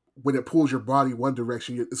that when it pulls your body one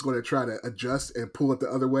direction, it's going to try to adjust and pull it the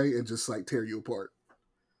other way and just like tear you apart.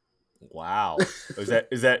 Wow.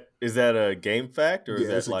 Is that a game fact or is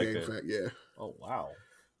that it's like a game fact? Yeah. Oh wow.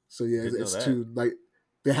 So yeah, it's too like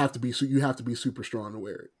you have to be super strong to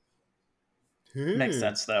wear it. Makes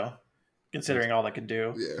sense though, considering all they can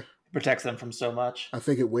do. Yeah. Protects them from so much. I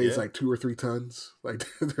think it weighs like 2 or 3 tons. Like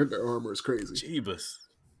their armor is crazy. Jeebus.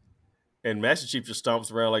 And Master Chief just stomps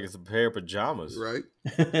around like it's a pair of pajamas. Right.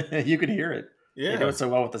 You can hear it. Yeah. They do it so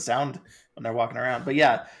well with the sound when they're walking around. But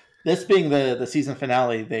yeah, this being the season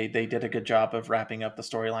finale, they did a good job of wrapping up the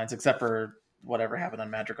storylines, except for whatever happened on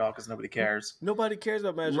Madrigal, because nobody cares. Nobody cares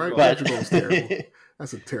about Madrigal. Right, Madrigal's terrible.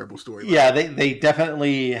 That's a terrible story. Yeah, they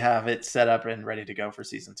definitely have it set up and ready to go for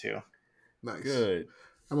season 2. Nice. Good.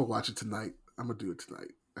 I'm gonna watch it tonight. I'm gonna do it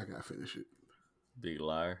tonight. I gotta finish it. Big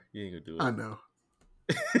liar. You ain't gonna do it. I know.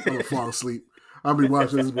 I'm gonna fall asleep. I'll be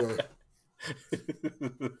watching this boy.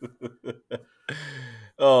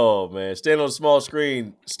 Oh man, stand on a small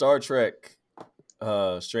screen. Star Trek,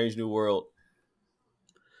 Strange New World.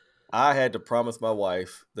 I had to promise my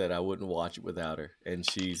wife that I wouldn't watch it without her, and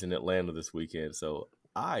she's in Atlanta this weekend, so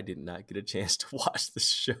I did not get a chance to watch the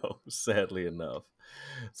show. Sadly enough.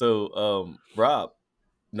 So, Rob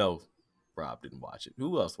didn't watch it.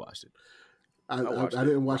 Who else watched it? I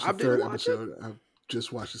didn't watch the third episode. I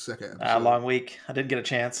just watched the second episode. Long week. I didn't get a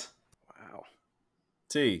chance. Wow.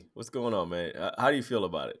 T, what's going on, man? How do you feel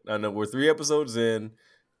about it? I know we're 3 episodes in.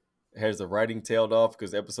 Has the writing tailed off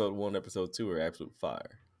because episode 1, episode 2 are absolute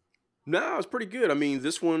fire? No, it's pretty good. I mean,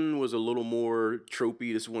 this one was a little more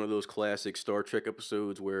tropey. This is one of those classic Star Trek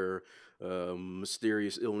episodes where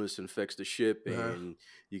mysterious illness infects the ship, and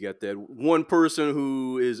you got that one person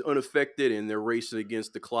who is unaffected, and they're racing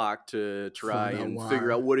against the clock to try and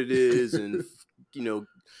figure out what it is, and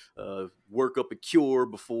work up a cure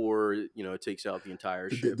before it takes out the entire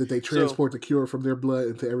ship. Did they transport the cure from their blood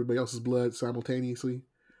into everybody else's blood simultaneously?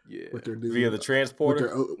 Yeah, with their new, via the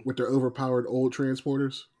transporter, with their overpowered old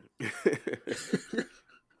transporters.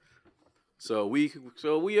 So we can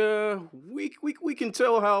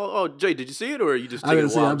tell how. Oh, Jay, did you see it or are you just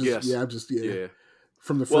taking a wild guess? Yeah, I'm just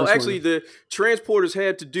From the first well, actually, the transporters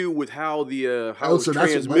had to do with how the how it was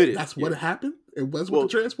transmitted. That's what happened. It was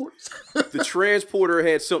with the transporters. The transporter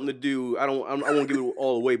had something to do. I won't give it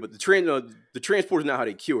all away, but the transporter is not how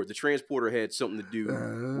they cured. The transporter had something to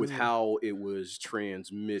do with how it was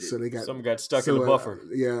transmitted. So something got stuck in the buffer.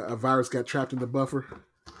 A virus got trapped in the buffer.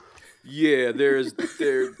 Yeah, there's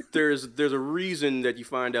a reason that you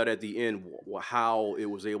find out at the end how it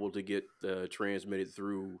was able to get transmitted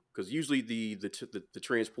through, because usually the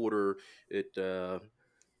transporter it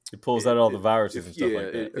pulls out all the viruses and stuff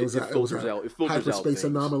like that. It filters out hyperspace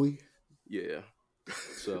anomaly. Yeah,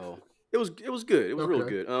 so it was good. It was real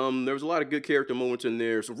good. There was a lot of good character moments in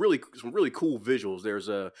there. Some really cool visuals. There's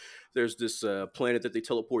this planet that they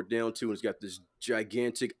teleport down to, and it's got this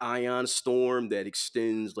gigantic ion storm that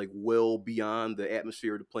extends like well beyond the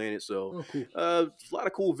atmosphere of the planet. So, cool. A lot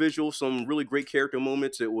of cool visuals, some really great character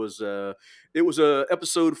moments. It was a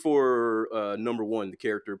episode for number 1, the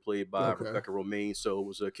character played by Rebecca Romijn. So it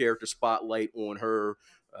was a character spotlight on her.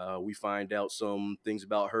 We find out some things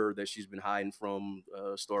about her that she's been hiding from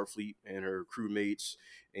Starfleet and her crewmates.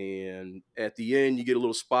 And at the end, you get a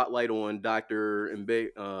little spotlight on Dr.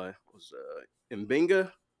 Mbenga.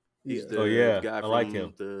 He's the guy from I like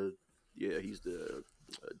him. He's the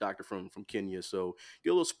doctor from Kenya. So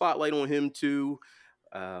get a little spotlight on him too.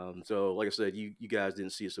 So like I said, you guys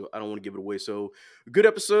didn't see it, so I don't want to give it away. So good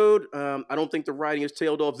episode. I don't think the writing is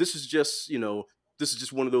tailed off. This is just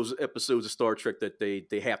one of those episodes of Star Trek that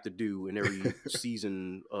they have to do in every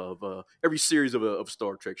season of every series of a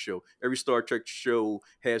Star Trek show. Every Star Trek show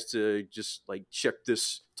has to just like check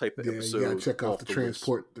this type of episode. You gotta check off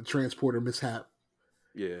the transporter mishap.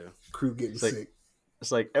 Yeah, crew getting sick.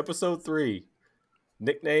 It's like episode 3,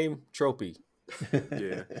 nickname Tropy.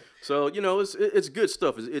 Yeah, so it's good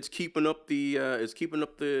stuff. It's keeping up the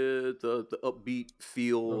upbeat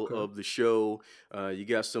feel of the show. You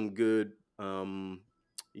got some good Pike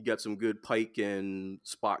and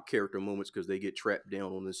Spock character moments because they get trapped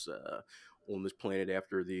down on this planet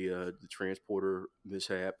after the transporter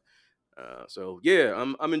mishap. So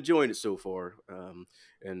yeah, I'm enjoying it so far,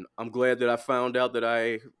 and I'm glad that I found out that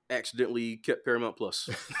I accidentally kept Paramount Plus.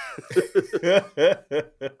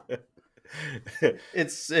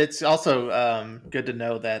 It's also good to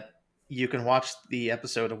know that you can watch the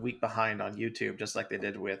episode a week behind on YouTube, just like they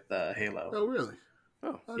did with Halo. Oh, really?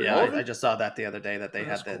 Oh, Oh, Yeah, all of I it? just saw that the other day that they Oh,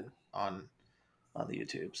 that's had that cool. on the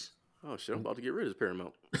YouTubes. Oh shit! I'm about to get rid of this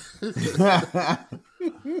Paramount.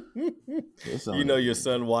 It's You on know there. your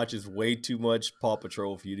son watches way too much Paw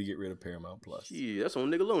Patrol for you to get rid of Paramount Plus. Yeah, that's on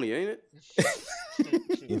Nickelodeon, ain't it?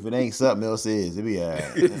 If it ain't something else is, it'll be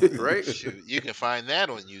alright. Right? Shoot, you can find that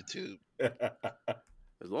on YouTube.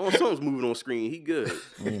 As long as something's moving on screen, he good.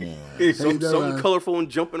 Yeah. Something colorful and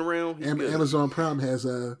jumping around, he good. Amazon Prime has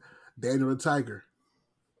Daniel and Tiger.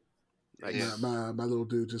 Nice. Yeah. My little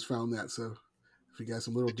dude just found that. So if you got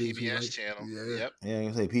some little The dudes, who PBS like, channel. yeah, Yep. Yeah, I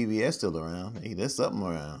can say PBS still around. Hey, there's something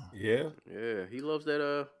around. Yeah. Yeah, he loves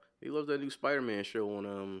that. He loves that new Spider-Man show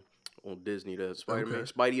on Disney. The Spider-Man,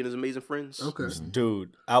 Okay. Spidey and his Amazing Friends. Okay.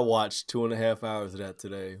 Dude, I watched 2.5 hours of that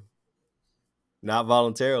today. Not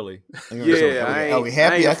voluntarily. Yeah, I are we ain't-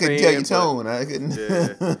 happy? I ain't I a couldn't tell your fan, but- tone. I couldn't.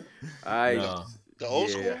 Yeah. I No. The old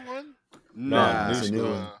Yeah. school one. nah. new it's a new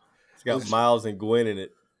one. It's got Miles and Gwen in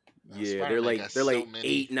it. Yeah, Spider-Man they're got like so many.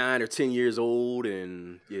 8, 9, or 10 years old,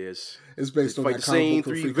 and yes, It's based on fight that the comic same book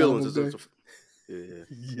from 3 Free villains. Comic Book Yeah.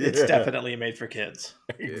 It's definitely made for kids.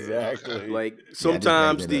 Exactly. Like Yeah, I just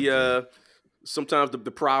sometimes backed it up, sometimes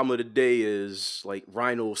the problem of the day is like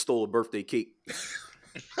Rhino stole a birthday cake.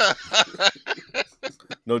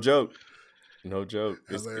 No joke. No joke.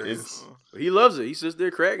 It's, Hilarious. He loves it. He sits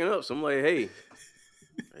there cracking up. So I'm like, hey,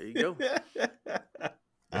 there you go.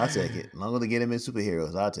 I'll take it. As long as they get him in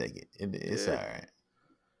superheroes, I'll take it. It's Yeah. all right.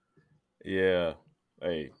 Yeah.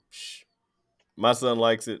 Hey, my son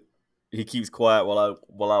likes it. He keeps quiet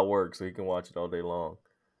while I work, so he can watch it all day long.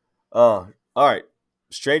 All right.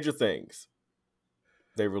 Stranger Things.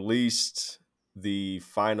 They released the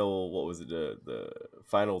final. What was it? The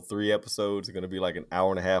final 3 episodes are going to be like an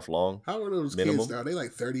hour and a half long. How are those Minimum. kids now? They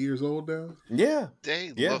like 30 years old now. Yeah.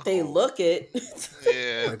 They Yeah. look. They old. look it.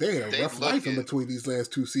 Yeah. Like they had a rough look life in it. between these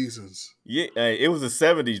last 2 seasons. Yeah. Hey, it was the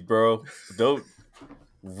 70s, bro. Those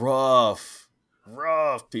rough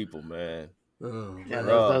people, man. Oh, Yeah, man.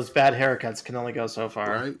 those bad haircuts can only go so far.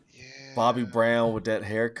 Right? Yeah. Bobby Brown with that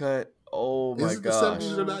haircut. Oh my Is it the gosh.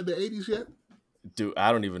 70s or not the 80s yet? Dude,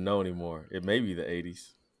 I don't even know anymore. It may be the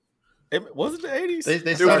 80s. Was it the 80s?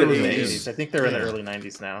 They It started was in the the 80s. 80s. I think they're in the Yeah. early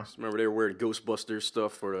 90s now. Remember they were wearing Ghostbusters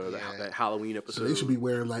stuff for Yeah. that Halloween episode. So they should be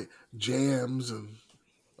wearing like jams and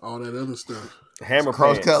all that other stuff. Hammer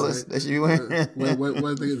Cross pants. colors. right? That should be wearing.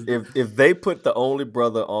 What they, If they put the only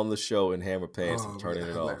brother on the show in hammer pants, I'm man, turning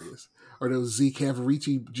it off. hilarious. Or those Z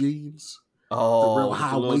Cavarici jeans. Oh, real with the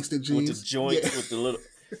high-waisted with the jeans? joints, Yeah. with the little,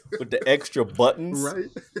 with the extra buttons. Right?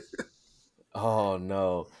 Oh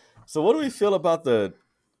no. So what do we feel about the?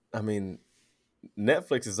 I mean,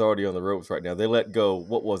 Netflix is already on the ropes right now. They let go.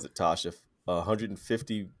 What was it, Tasha?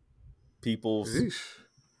 150 people, Eesh.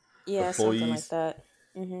 Yeah, something like Employees. that.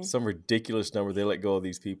 Hmm. some ridiculous number. They let go of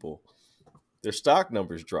these people. Their stock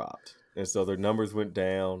numbers dropped, and so their numbers went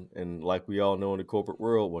down. And like we all know in the corporate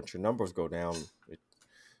world, once your numbers go down,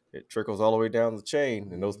 it trickles all the way down the chain,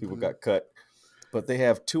 and those people got cut. But they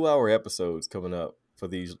have 2-hour episodes coming up for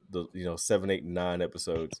these, 7, 8, and 9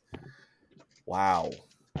 episodes. Wow,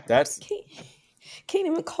 that's Can't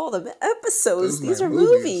even call them episodes. Those These like are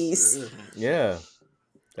movies. Yeah. yeah,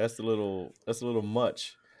 that's a little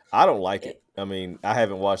much. I don't like it. I mean, I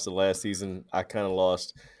haven't watched the last season. I kind of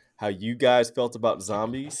lost how you guys felt about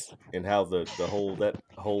zombies and how the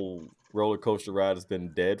whole roller coaster ride has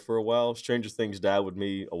been dead for a while. Stranger Things died with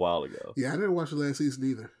me a while ago. Yeah, I didn't watch the last season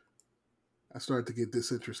either. I started to get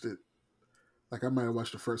disinterested. Like I might have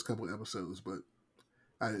watched the first couple episodes, but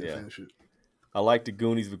I didn't Yeah. finish it. I liked the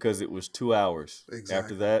Goonies because it was 2 hours. Exactly.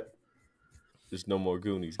 After that, there's no more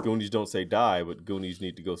Goonies. Goonies don't say die, but Goonies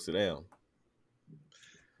need to go sit down.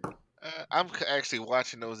 I'm actually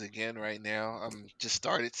watching those again right now. I'm just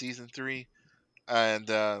started season 3, and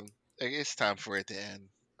it's time for it to end.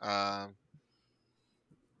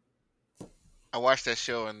 I watched that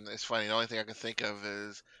show, and it's funny. The only thing I can think of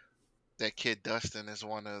is that kid Dustin is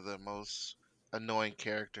one of the most annoying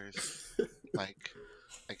characters. like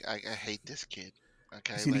I hate this kid.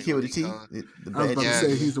 Okay, See the like, kid when with the he teeth? go- The I was bad about Yeah. to say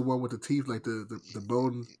teeth? he's the one with the teeth, like the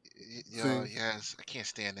bone. thing. Yes, I can't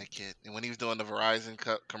stand that kid. And when he was doing the Verizon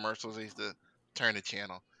commercials, he used to turn the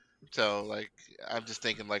channel. So like, I'm just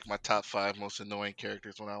thinking like my top 5 most annoying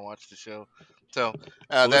characters when I watch the show. So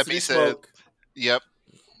that Felicity being said, Smoke. yep,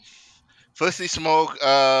 Felicity Smoke.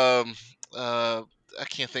 I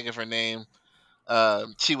can't think of her name.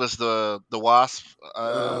 She was the wasp.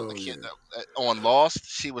 Oh, I can't, yeah. on Lost.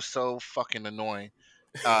 She was so fucking annoying.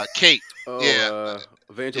 Kate. Oh, Yeah,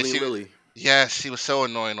 Evangeline she was- Lilly. yes, she was so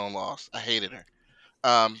annoying on Lost. I hated her.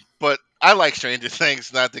 But I like Stranger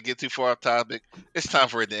Things. Not to get too far off topic, it's time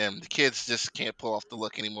for it to end. The kids just can't pull off the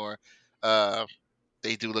look anymore. Uh,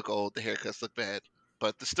 they do look old. The haircuts look bad,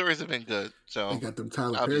 but the stories have been good. They So got them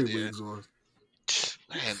Tyler I'll be Perry there. wigs on.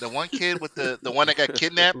 Man, the one kid with the one that got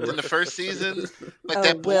kidnapped in the first season, like Oh,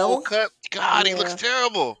 that bowl Will? cut. God, he looks Yeah.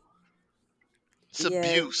 terrible. It's Yeah.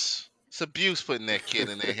 abuse. It's abuse putting that kid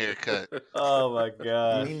in that haircut. Oh my I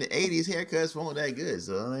god. mean, the '80s haircuts weren't that good,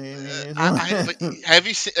 so I mean, But have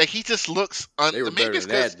you seen? Like, he just looks. They were Maybe better it's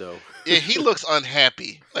than because that though. yeah, he looks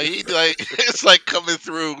unhappy. Like he like it's like coming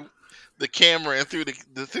through the camera and through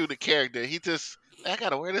the character. He just I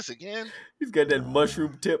gotta wear this again. He's got that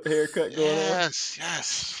mushroom tip haircut going on.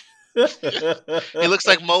 Yes. He looks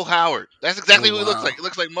like Mo Howard. That's exactly Oh, who he looks wow. like. He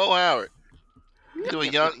looks like Mo Howard. He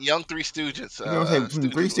doing young Three Stooges. you know what I'm saying? From the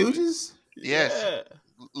Three Stooges movie. Stooges. Yes, Yeah.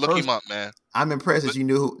 look First- him up, man. I'm impressed But- that you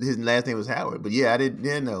knew his last name was Howard, but yeah, I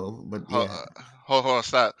didn't know. But Hold, yeah, hold on,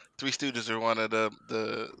 stop. Three Stooges are one of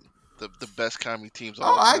the best comedy teams of oh,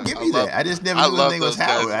 all I time. give you that. I just never I knew his love name was those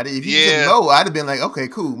guys. Howard. If you said Yeah, Mo, I'd have been like, okay,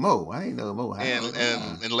 cool, Mo. I didn't know Mo Howard.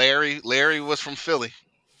 and Larry was from Philly.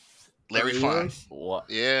 Larry Oh, he Fine. was? What?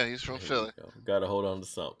 Yeah, he's from Here Philly. we go. Gotta hold on to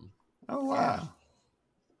something. Oh wow.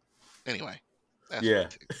 Anyway, that's Yeah.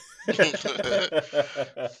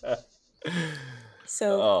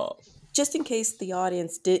 So, Oh, just in case the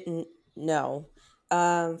audience didn't know,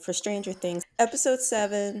 for Stranger Things, episode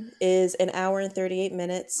 7 is an hour and 38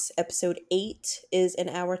 minutes, episode 8 is an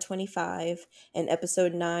hour 25, and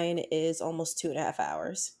episode 9 is almost 2.5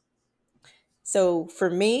 hours. So for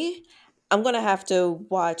me, I'm gonna have to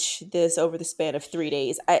watch this over the span of 3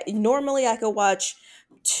 days. Normally I could watch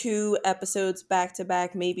 2 episodes back to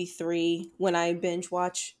back, maybe 3 when I binge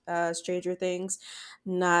watch Stranger Things.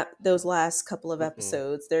 Not those last couple of Mm-mm.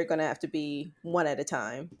 episodes. They're gonna have to be one at a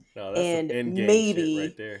time. no, that's some And end game shit maybe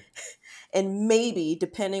right there. and maybe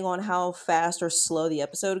depending on how fast or slow the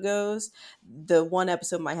episode goes, the one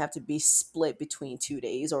episode might have to be split between 2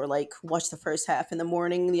 days, or like watch the first half in the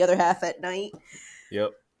morning, the other half at night.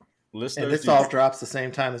 Yep. And Listeners, this do you all drops the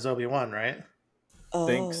same time as Obi-Wan, right?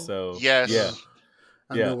 think Oh. so? Yes. Yeah.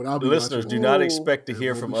 I Yeah. know what I'll be Listeners, watching. do not Ooh. expect to It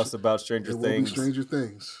hear will from be us about Stranger It will be Things. Stranger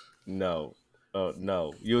Things. No.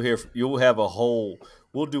 No. You'll have a whole.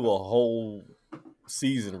 We'll do a whole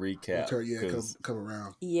season recap. Come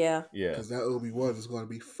around. Yeah. Yeah. Because that Obi-Wan is going to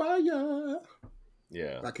be fire.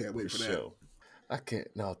 Yeah. I can't wait for that. sure. I can't.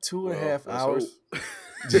 No, 2.5 Well, let's hours.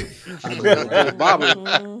 I know, right? Bobby.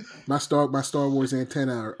 Mhm. My Star Wars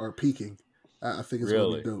antenna are peaking. I think it's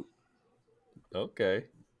Really? going to be dope. Okay.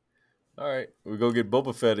 All right. We're going to get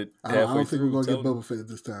Boba Fetted I halfway don't think through. we're going to get Tony. Boba Fett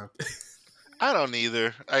this time. I don't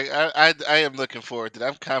either. I am looking forward to it.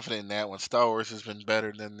 I'm confident in that one. Star Wars has been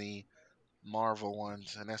better than the Marvel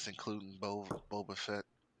ones, and that's including Boba Fett.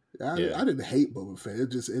 I Yeah. didn't hate Boba Fett.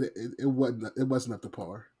 It wasn't up to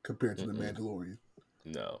par compared to the Mm-mm. Mandalorian.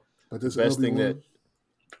 No. But The this best thing Obi-Wan,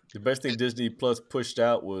 The best thing Disney Plus pushed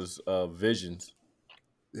out was Visions.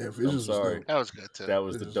 yeah, Visions was sorry. dope. That was good too. That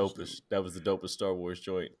was the Visions was dope. dopest. That was the dopest Star Wars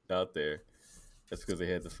joint out there. That's because they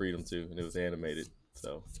had the freedom to, and it was animated.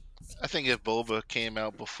 So I think if Boba came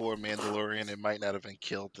out before Mandalorian, it might not have been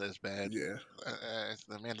killed as bad. Yeah,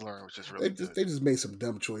 The Mandalorian was just really good. they just made some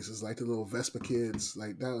dumb choices, like the little Vespa kids.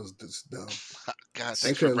 Like that was just dumb. God, They thanks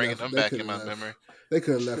for could've bringing left- them they back in could've my left. memory. They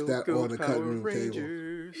could have left that Go on the Power cutting room table.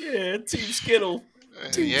 Rangers. yeah, Team Skittle.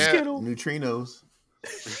 Team Yeah, Skittle. Neutrinos.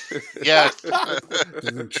 yeah.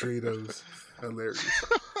 The neutrinos, hilarious.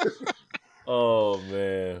 Oh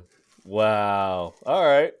man! Wow. All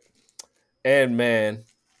right. And man,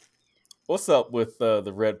 what's up with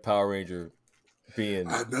the Red Power Ranger being?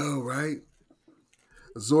 I know, right?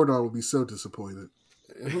 Zordon would be so disappointed.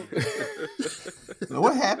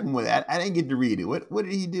 What happened with that? I didn't get to read it. What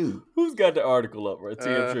did he do? Who's got the article up, right? T,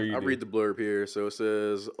 I'm sure you I'll do. read the blurb here. So it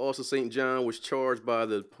says, also St. John was charged by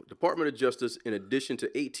the Department of Justice in addition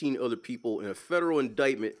to 18 other people in a federal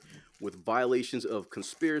indictment with violations of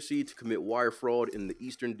conspiracy to commit wire fraud in the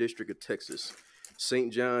Eastern District of Texas.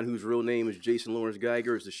 St. John, whose real name is Jason Lawrence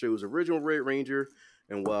Geiger, is the show's original Red Ranger.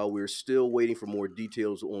 And while we're still waiting for more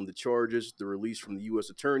details on the charges, the release from the U.S.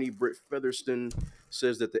 Attorney, Britt Featherston,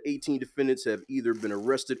 says that the 18 defendants have either been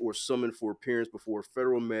arrested or summoned for appearance before a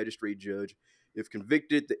federal magistrate judge. If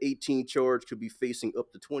convicted, the 18 charge could be facing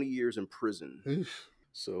up to 20 years in prison.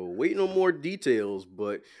 So waiting on more details,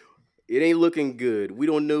 but it ain't looking good. We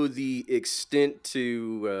don't know the extent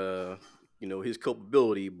to his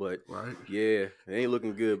culpability, but Right? yeah, it ain't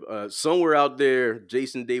looking good. Somewhere out there,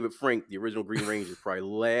 Jason David Frank, the original Green Ranger, is probably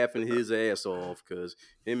laughing his ass off because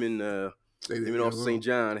him and They didn't Austin get St. along.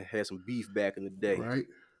 John had some beef back in the day. Right?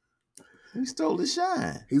 He stole the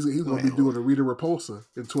shine. He's gonna be doing a Rita Repulsa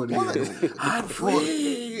in 20 years. I'm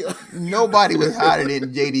free. Nobody was hotter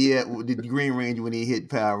than JDF, the Green Ranger, when he hit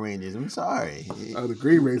Power Rangers. I'm sorry. Oh, the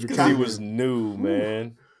Green Ranger. Because he was new,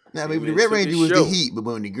 man. Now, Hey, maybe man, the Red took Ranger his was show. the heat, but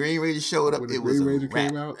when the Green Ranger showed up, When the it was Green a Ranger wrap.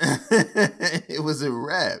 came out? It was a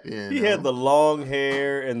wrap. He had the long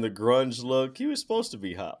hair and the grunge look. He was supposed to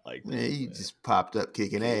be hot like that. Man, he just popped up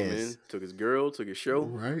kicking Came ass. in, took his girl, took his show.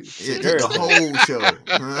 Right. It took the whole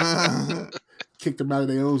show. Kicked them out of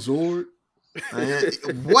their own Zord.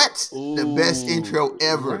 What? The best intro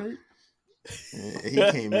ever. Right. He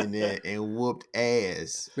came in there and whooped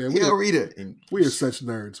ass. Man, Kill Rita. And, We are such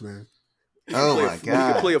nerds, man. oh Play a- my He can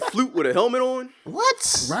god! play a flute with a helmet on.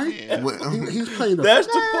 What? Right? Yeah. Well, He's playing a, That's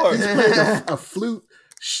the part. he's playing a flute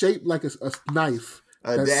shaped like a knife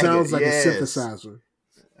a that dagger, sounds like yes. a synthesizer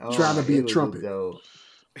Oh, trying to be it a was trumpet. dope.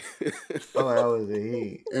 Oh, that was a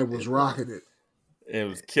heat. and was rocking it. It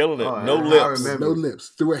was killing it. Oh, No I lips. remember. No lips.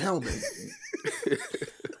 Through a helmet.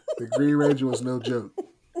 The Green Ranger was no joke.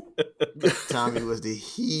 Tommy was the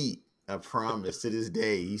heat. I promise. To this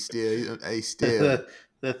day, he still.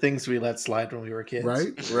 The things we let slide when we were kids.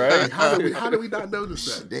 Right? Right. Like, how did we not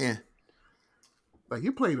notice that? Damn. Like,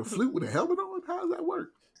 you're playing a flute with a helmet on? How does that work?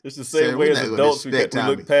 It's the same Sir, way we're as not gonna adults. We respect look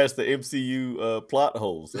Tommy. past the MCU plot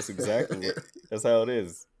holes. That's exactly what. That's how it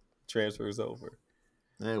is. Transfers over.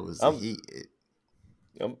 That was I'm- the heat.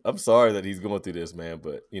 I'm sorry that he's going through this, man.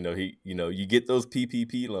 But you get those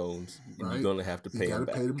PPP loans, and Right. you're gonna have to You pay gotta them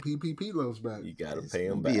back. pay them PPP loans back. You gotta It's pay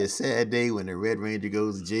them gonna be back. a sad day when the Red Ranger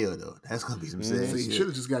goes to jail, though. That's gonna be some sad So you shit. should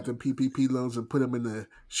have just got them PPP loans and put them in the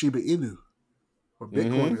Shiba Inu or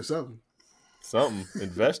Bitcoin or something, Something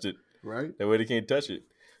invested. right? That way they can't touch it.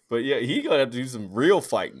 But yeah, he gonna have to do some real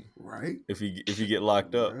fighting Right? if he get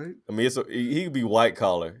locked up. Right. I mean, he could be white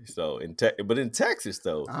collar. So but in Texas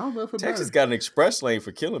though, I don't know if it Texas matters. got an express lane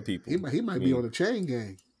for killing people. He might be on the chain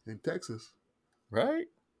gang in Texas, Right?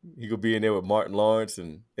 He could be in there with Martin Lawrence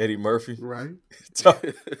and Eddie Murphy. right? So-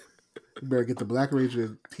 You better get the Black Ranger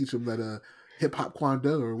and teach him that hip hop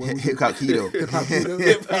kwando or what was Hip it? hop keto. Hip hop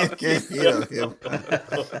keto?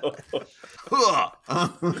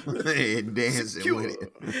 And dancing with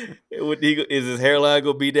it. Is his hairline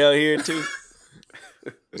gonna be down here too?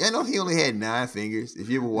 Yeah, I know he only had 9 fingers. If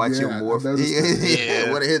you ever watch Yeah, him I morph, noticed that.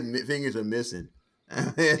 Yeah. one of his fingers are missing.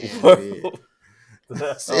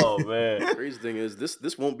 Oh man. Crazy thing is,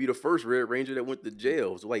 this won't be the first Red Ranger that went to jail.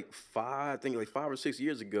 It was like 5 or 6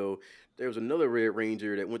 years ago. There was another Red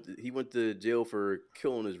Ranger that went to jail for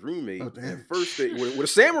killing his roommate. Oh, damn. At first, with a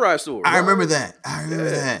samurai sword. I remember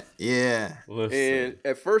that. Yeah. Listen. And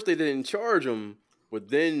at first they didn't charge him, but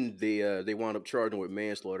then they wound up charging him with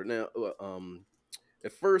manslaughter. Now,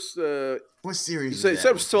 at first What he series? said was it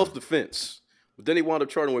that was one? self-defense, but then they wound up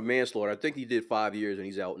charging him with manslaughter. I think he did 5 years and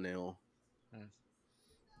he's out now.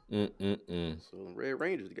 So Red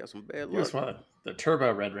Rangers, they got some bad He was luck. one of the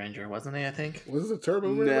Turbo Red Ranger, wasn't he? I think. Was it a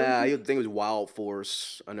Turbo Red Nah, I Ranger? think it was Wild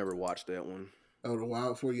Force. I never watched that one. Oh, the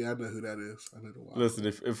Wild Force. Yeah, I know who that is. I know the Wild. Listen,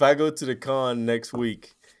 if I go to the con next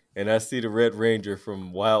week and I see the Red Ranger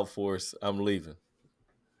from Wild Force, I'm leaving.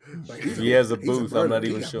 Like, If he has a he's booth, I'm murderer. not He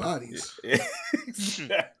even got sure. bodies.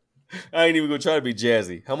 I ain't even gonna try to be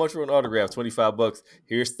jazzy. How much for an autograph? $25.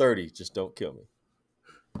 Here's 30. Just don't kill me.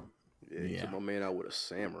 Yeah, he Yeah. took my man out with a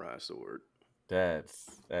samurai sword. That's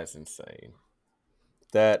insane.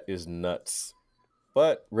 That is nuts.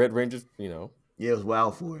 But Red Rangers, Yeah, it was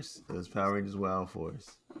Wild Force. It was Power Rangers Wild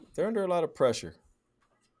Force. they're under a lot of pressure.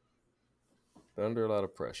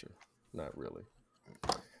 Not really.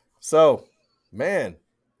 So, man,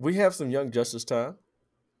 we have some Young Justice time.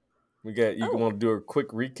 You Oh. want to do a quick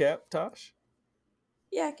recap, Tosh?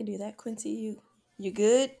 Yeah, I can do that. Quincy, you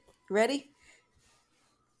good? Ready?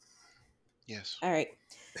 Yes. All right.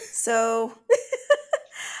 So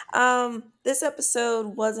this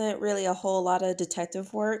episode wasn't really a whole lot of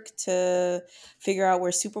detective work to figure out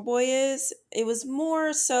where Superboy is. It was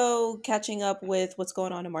more so catching up with what's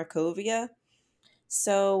going on in Markovia.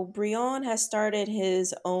 So Brion has started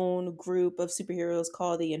his own group of superheroes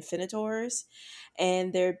called the Infinitors,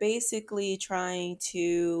 and they're basically trying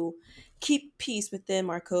to keep peace within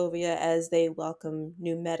Markovia as they welcome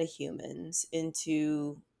new metahumans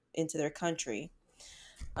into their country.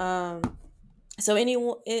 So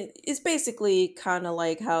anyone, it's basically kind of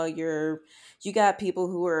like how you got people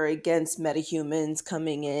who are against metahumans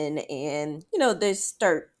coming in, and they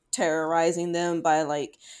start terrorizing them by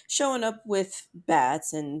like showing up with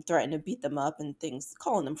bats and threatening to beat them up and things,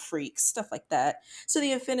 calling them freaks, stuff like that. So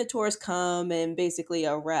the Infinitors come and basically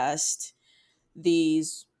arrest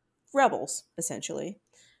these rebels essentially.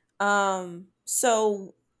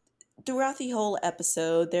 So throughout the whole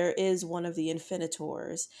episode, there is one of the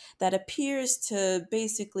Infinitors that appears to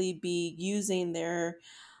basically be using their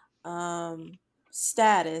um,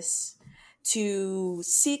 status to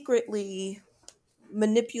secretly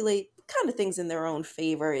manipulate kind of things in their own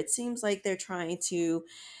favor. It seems like they're trying to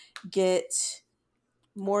get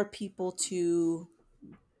more people to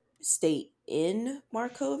stay in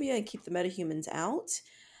Markovia and keep the metahumans out.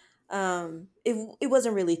 It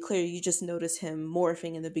wasn't really clear. You just notice him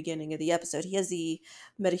morphing in the beginning of the episode. He has the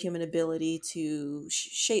metahuman ability to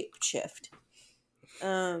shape shift.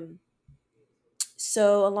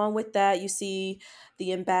 So along with that, you see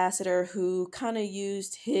the ambassador who kind of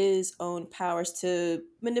used his own powers to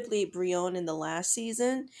manipulate Brion in the last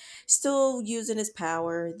season, still using his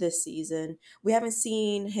power this season. We haven't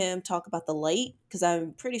seen him talk about the light because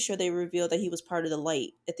I'm pretty sure they revealed that he was part of the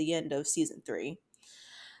light at the end of season 3.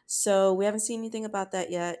 So we haven't seen anything about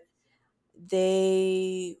that yet.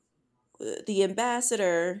 The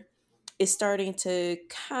ambassador is starting to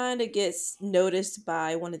kind of get noticed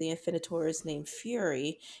by one of the Infinitors named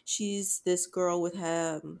Fury. She's this girl with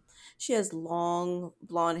she has long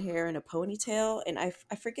blonde hair and a ponytail, and I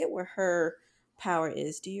forget where her power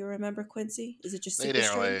is. Do you remember, Quincy? Is it just They super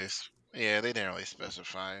didn't really, strength? yeah, they didn't really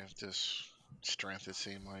specify. Just strength, it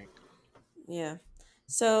seemed like. Yeah.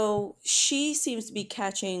 So she seems to be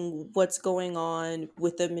catching what's going on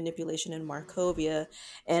with the manipulation in Markovia,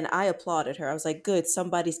 and I applauded her. I was like, good,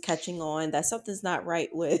 somebody's catching on that something's not right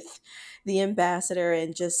with the ambassador,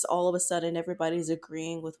 and just all of a sudden everybody's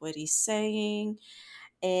agreeing with what he's saying.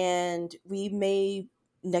 And we may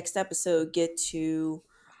next episode get to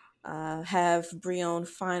have Brion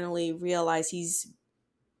finally realize he's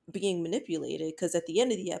being manipulated, because at the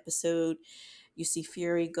end of the episode you see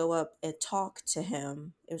Fury go up and talk to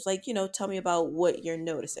him. It was like, tell me about what you're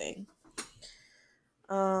noticing.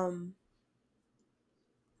 Let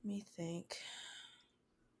me think.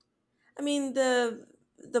 I mean, the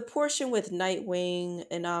portion with Nightwing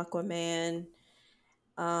and Aquaman,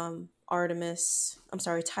 Artemis, I'm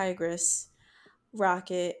sorry, Tigress,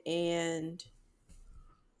 Rocket, and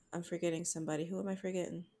I'm forgetting somebody. Who am I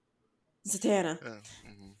forgetting? Zatanna.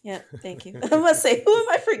 Mm-hmm. Yeah, thank you. I must say, who am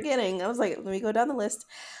I forgetting? I was like, let me go down the list.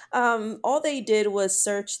 All they did was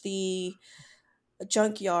search the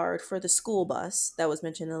junkyard for the school bus that was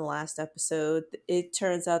mentioned in the last episode. It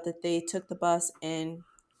turns out that they took the bus and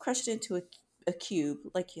crushed it into a cube,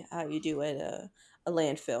 like how you do at a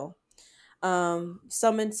landfill.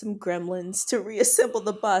 Summoned some gremlins to reassemble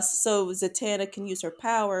the bus so Zatanna can use her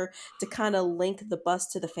power to kind of link the bus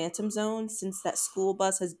to the Phantom Zone, since that school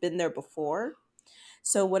bus has been there before.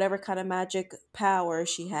 So whatever kind of magic power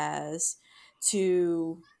she has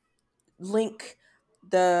to link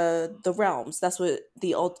the realms, that's what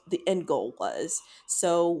the end goal was.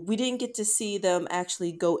 So we didn't get to see them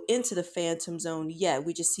actually go into the Phantom Zone yet.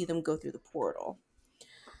 We just see them go through the portal.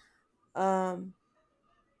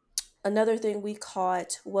 Another thing we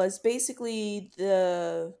caught was basically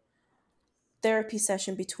the therapy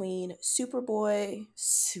session between Superboy,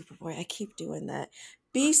 I keep doing that,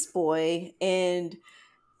 Beast Boy, and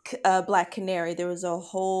Black Canary. There was a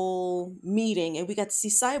whole meeting, and we got to see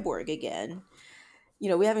Cyborg again.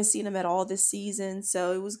 We haven't seen him at all this season,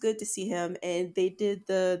 so it was good to see him. And they did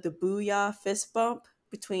the booyah fist bump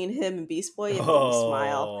between him and Beast Boy. It made me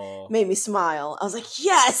smile. Oh, Made me smile. I was like,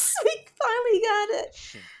 yes, we finally got it.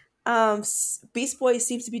 Beast Boy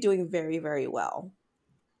seems to be doing very, very well.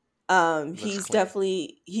 Looks He's clean.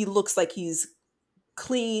 he looks like he's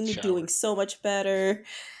clean, doing Showered. so much better,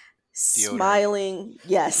 Deodorant. smiling.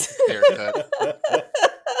 Yes. Haircut.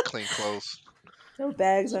 Clean clothes. No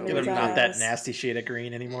bags Sounds under Get like his him he not was, that eyes. nasty shade of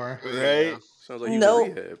green anymore. right, sounds like he was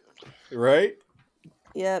in Nope. rehab. right.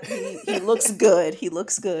 Yep, he looks good. He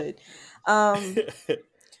looks good.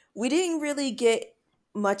 We didn't really get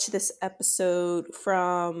much this episode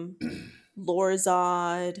from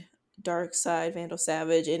Lorzod, Darkseid, Vandal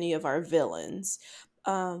Savage, any of our villains.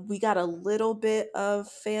 We got a little bit of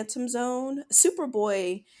Phantom Zone.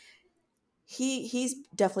 Superboy, he's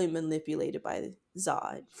definitely manipulated by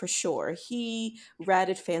Zod for sure. He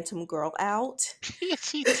ratted Phantom Girl out.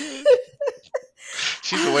 Yes, he did.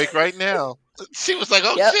 She's awake right now. She was like,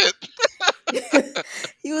 "Oh Yep. shit."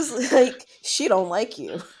 He was like, she don't like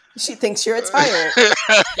you. She thinks you're a tyrant.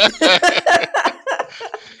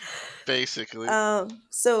 Basically.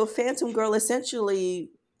 So Phantom Girl essentially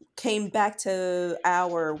came back to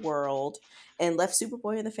our world and left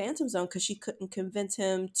Superboy in the Phantom Zone because she couldn't convince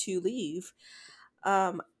him to leave.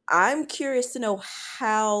 I'm curious to know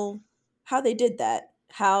how they did that.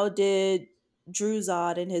 How did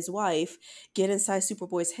Druzod and his wife get inside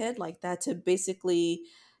Superboy's head like that to basically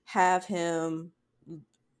have him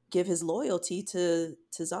give his loyalty to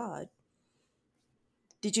Zod.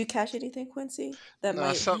 Did you catch anything, Quincy? That No,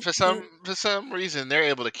 might some hint? for some reason they're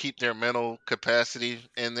able to keep their mental capacity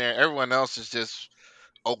in there. Everyone else is just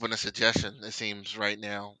open to suggestion. It seems right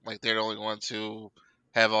now like they're the only ones who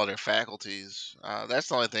have all their faculties. That's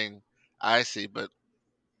the only thing I see, but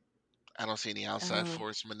I don't see any outside Oh,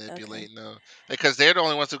 force okay. manipulating them because they're the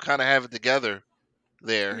only ones who kind of have it together.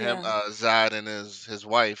 There, him, Yeah. Zod and his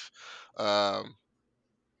wife. Um,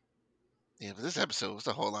 yeah, but this episode was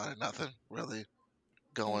a whole lot of nothing really It,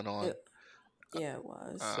 going on. it, yeah, it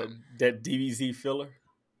was. That Um, that DBZ filler.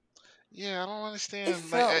 yeah, I don't It understand. Like,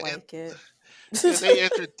 felt like it. yeah,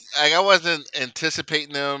 like I wasn't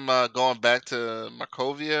anticipating them going back to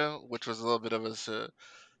Markovia, which was a little bit of a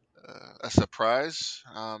surprise.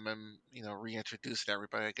 And reintroducing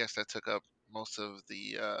everybody. I guess that took up most of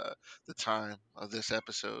the time of this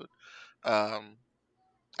episode. Um,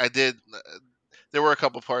 I did. There were a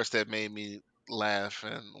couple parts that made me laugh,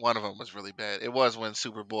 and one of them was really bad. It was when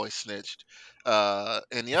Superboy snitched,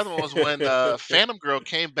 and the other one was when Phantom Girl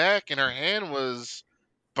came back and her hand was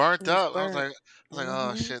It burnt was up. burnt.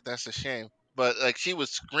 Oh Hmm. shit, that's a shame. But like she was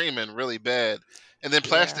screaming really bad, and then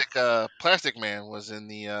Yeah. Plastic Man was in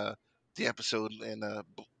the episode, and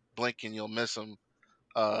blink and you'll miss him.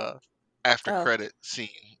 Uh, After Oh, credit scene,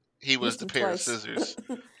 he was missed the him pair of twice. scissors.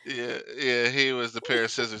 Yeah, he was the pair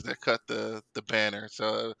of scissors that cut the banner.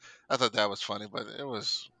 So I thought that was funny, but it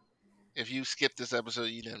was if you skipped this episode,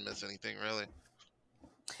 you didn't miss anything really.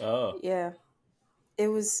 Oh, Yeah. It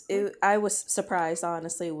was. It. I was surprised,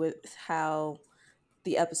 honestly, with how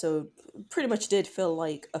the episode pretty much did feel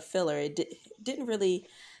like a filler. Didn't really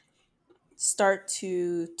start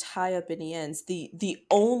to tie up any ends. The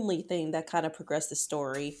only thing that kind of progressed the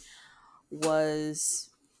story was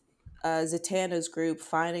Zatanna's group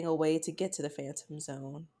finding a way to get to the Phantom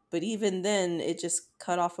Zone. But even then, it just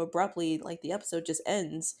cut off abruptly. Like the episode just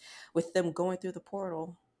ends with them going through the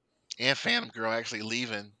portal. And Phantom Girl actually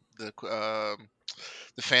leaving the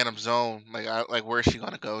Phantom Zone. Like where's she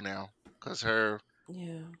gonna go now? Because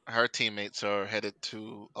Yeah, her teammates are headed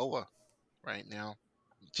to Oa right now.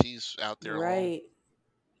 She's out there alone. right.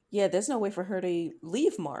 Yeah, there's no way for her to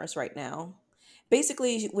leave Mars right now.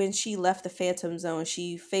 Basically, when she left the Phantom Zone,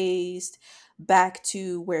 she phased back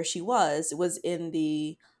to where she was. It was in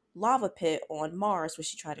the lava pit on Mars where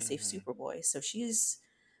she tried to save Hmm. Superboy. So she's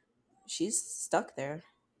stuck there.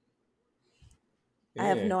 I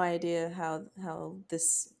have yeah. no idea how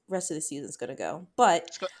this rest of the season's gonna go.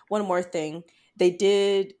 But one more thing, they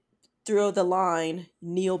did throw the line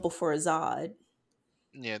 "kneel before Zod."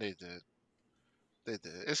 Yeah, they did. They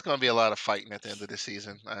did. It's gonna be a lot of fighting at the end of the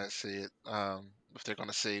season. I see it. If they're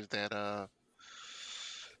gonna save that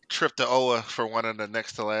trip to Oa for one of the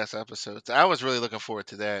next to last episodes, I was really looking forward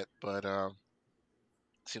to that, but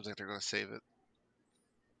seems like they're gonna save it.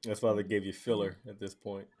 That's why they gave you Yeah, filler at this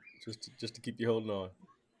point, just to keep you holding on.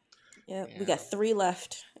 yeah. We got Yeah. 3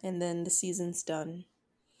 left, and then the season's done.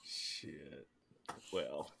 Shit.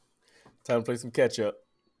 Well, time to play some catch up.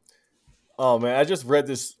 Oh man, I just read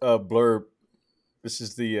this blurb. This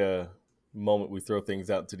is the moment we throw things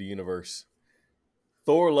out into the universe.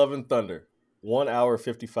 Thor: Love and Thunder, 1 hour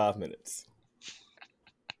 55 minutes.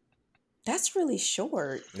 That's really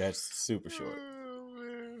short. That's super short. Oh,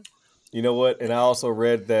 man. You know what? And I also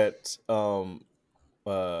read that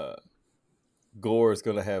uh, Gore is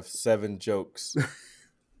going to have 7 jokes.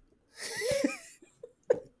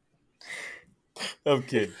 I'm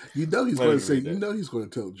kidding. You know he's I going to didn't say. read You that. know he's going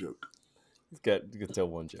to tell a joke. You can tell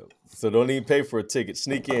one joke. So don't even pay for a ticket.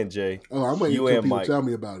 Sneak in, Jay. Oh, I'm waiting You until and people Mike. tell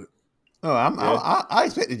me about it. Oh, Yeah. I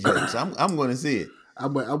expect the jokes. I'm going to see it.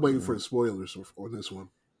 I'm waiting for the spoilers on this one.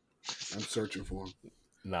 I'm searching for them.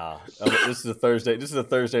 Nah. This is a Thursday. This is a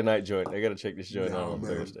Thursday night joint. I got to check this joint out No, on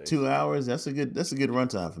man. Thursday. 2 hours. That's a good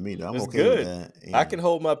runtime for me though. I'm It's okay with good. that. I Yeah. can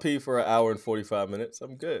hold my pee for 1 hour and 45 minutes.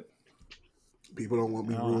 I'm good. People don't want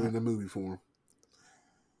me Oh, ruining the movie for them.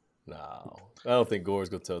 No. I don't think Gore's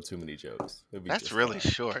going to tell too many jokes. It'll be That's just really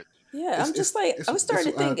fine. short. Yeah, I'm just like I'm it's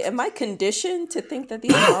starting to think. Am I conditioned to think that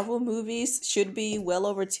these Marvel movies should be well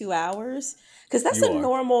over 2 hours? Because that's You a are.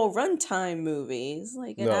 normal runtime movie. It's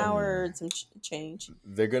like an No. hour and some change.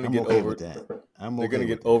 They're going to I'm get okay over with that. I'm They're okay gonna with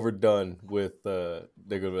get that. overdone with. They're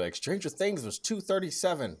gonna be like Stranger Things was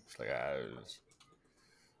 237. It's like,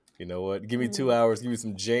 you know what? Give me 2 hours. Give me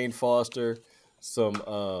some Jane Foster, some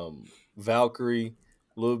Valkyrie,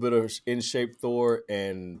 a little bit of In Shape Thor,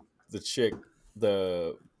 and the chick,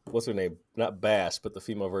 the what's her name? Not Bass, but the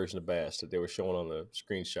female version of Bass that they were showing on the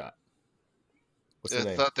screenshot. What's her I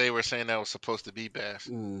name? thought they were saying that was supposed to be Bass.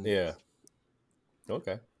 Yeah.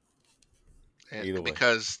 Okay. Either way.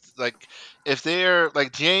 because like if they're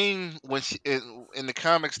like Jane when she in the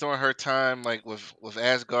comics during her time like with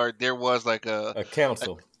Asgard, there was like A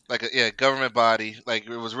council. a government body. Like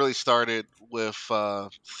it was really started with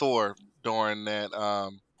Thor during that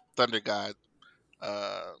Thunder God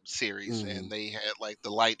series, Mhm. and they had like the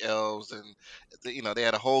Light Elves, and they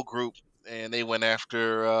had a whole group, and they went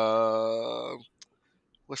after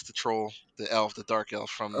what's the troll, the elf, the dark elf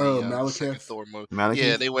from the second Malekith. Thor movie. Yeah,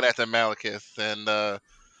 Malekith. they went after Malekith, and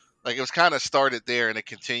like it was kind of started there, and it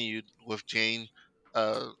continued with Jane.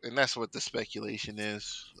 And that's what the speculation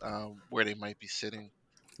is, where they might be sitting.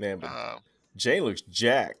 Man, but Uh, Jane looks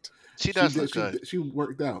jacked. she She does did. look good. She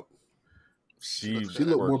worked out. She She looks She good.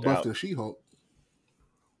 looked more worked buff out. than She-Hulk.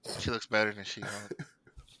 She looks better than She-Hulk.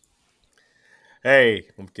 Hey,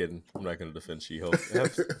 I'm kidding. I'm not going to defend She-Hulk.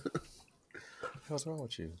 What's wrong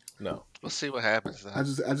with you? No. We'll see what happens though. I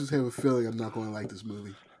just have a feeling I'm not going to like this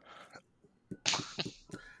movie.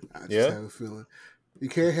 I just Yeah? have a feeling. You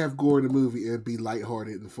can't have gore in a movie and be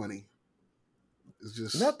lighthearted and funny. It's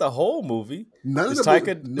just Not the whole movie. none of Is the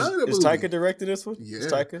Taika none of the is movie. Taika directing this one? Is Yeah,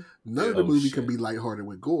 Taika? none of Yeah. the movie can shit. be lighthearted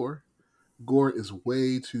with gore. Gore is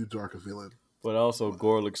way too dark a villain. But also,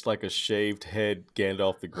 Gore looks like a shaved head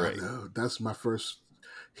Gandalf the I Grey. know. That's my first.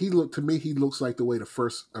 He looks like the way the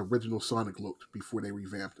first original Sonic looked before they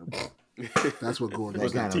revamped him. That's what Gore That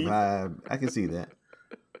looks kind like. of vibe. I can see that.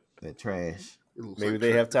 That trash. It looks Maybe like they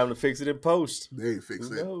trash. have time to fix it in post. They ain't fix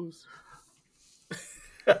Who it. knows?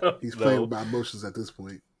 He's No. playing with my emotions at this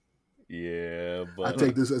point. Yeah, I but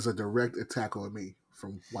take this as a direct attack on me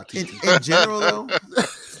from In, Watiti. in general, though,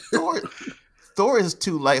 Thor is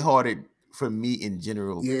too lighthearted for me in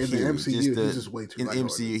general. Yeah, in the period. MCU, he's just way too in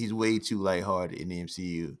lighthearted. MCU. He's way too lighthearted in the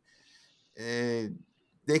MCU, and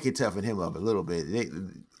they could toughen him up a little bit.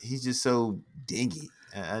 He's just so dingy.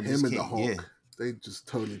 I just Him and the can't. Hulk, Yeah, they just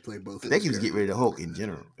totally play both. of they those can just get rid of the Hulk in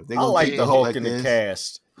general. If they I gonna like keep the Hulk Hulk like in the this,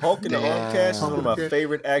 cast. Hulk in the Hulk cast is Hulk one of in my the cast.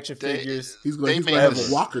 favorite action They- figures. He's They going to made have this-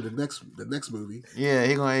 a walker the next movie. yeah,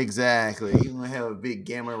 he's gonna have a big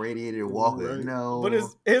gamma radiated walker. Right. No, But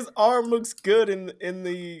his arm looks good in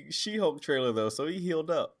the She-Hulk trailer though, so he healed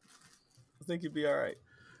up. I think he'd be all right.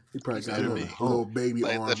 He probably He's got a gonna little, be. a little baby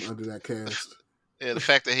Like arm the- under that cast. Yeah, the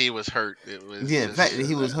fact that he was hurt, it was. yeah, the just- fact that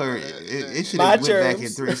he was hurt, it should My have went back in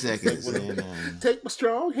germs. 3 seconds. And, Take my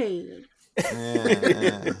strong hand.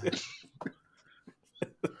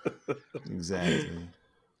 exactly.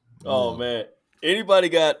 Oh man. Anybody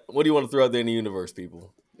got what do you want to throw out there in the universe,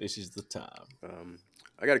 people? This is the time.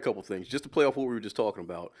 I got a couple things just to play off what we were just talking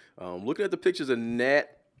about. Looking at the pictures of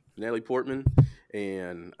Natalie Portman,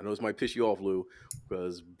 and I know this might piss you off, Lou,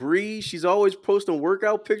 because Bree, she's always posting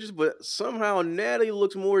workout pictures, but somehow Natalie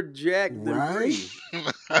looks more jacked than Right? Bree.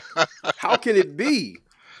 How can it be?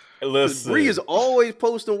 'Cause Listen. Bree is always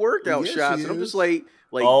posting workout Yeah, shots, she and I'm just is. like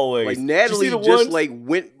Always. like Did you Natalie see the just ones? like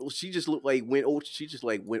went. She just looked like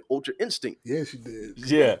went ultra instinct. Yeah, she did.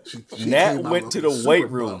 Yeah. She Nat came out went to looking the weight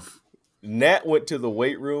super room. buff. Nat went to the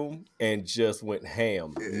weight room and just went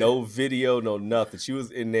ham. Yeah. No video, no nothing. She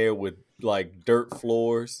was in there with like dirt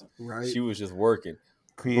floors. Right? She was just working.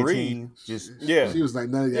 Creatine, just Yeah. She was like,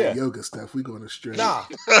 none of that Yeah. yoga stuff. We going to straight. Nah.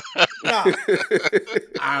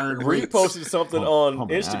 Iron Bree weights. posted something on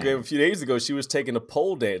Pumping Instagram iron. a few days ago. She was taking a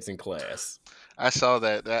pole dancing class. I saw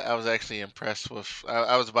that. I was actually impressed with.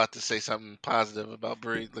 I was about to say something positive about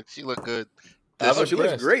Brie. Look, she looked good. I'm Oh, she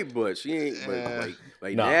looks impressed. great, but she ain't. But Yeah.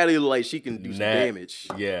 like Nah. Natalie, like she can do some Nat- damage.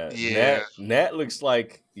 Yeah. Yeah. Nat looks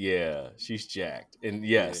like, yeah, she's jacked. And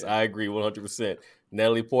yes, Yeah. I agree 100%.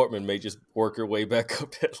 Natalie Portman may just work her way back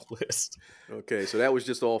up that list. Okay, so that was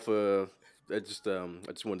just off. That just I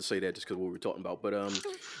just wanted to say that just because what we were talking about. But the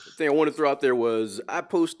thing I wanted to throw out there was I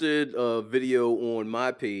posted a video on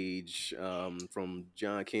my page from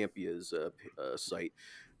John Campia's site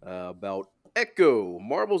about Echo.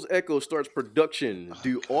 Marvel's Echo starts production.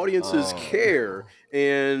 Do audiences Oh. care?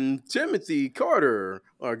 And Timothy Carter,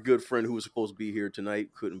 our good friend who was supposed to be here tonight,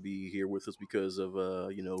 couldn't be here with us because of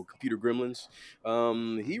computer gremlins.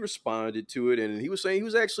 He responded to it, and he was saying he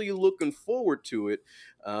was actually looking forward to it,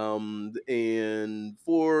 and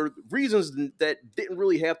for reasons that didn't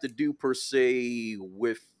really have to do per se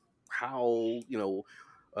with how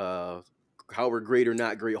however great or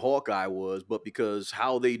not great Hawkeye was, but because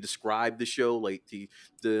how they described the show, like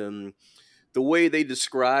the way they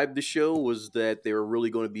described the show was that they were really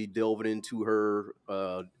going to be delving into her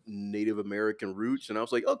Native American roots, and I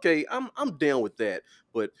was like, okay, I'm down with that.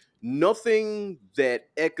 But nothing that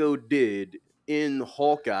Echo did in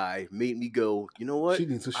Hawkeye made me go, you know what? She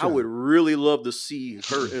needs a I would show. really love to see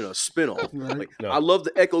her in a spinoff. Right. Like, No. I love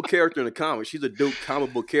the Echo character in the comics. She's a dope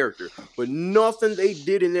comic book character. But nothing they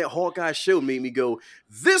did in that Hawkeye show made me go,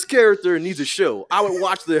 this character needs a show. I would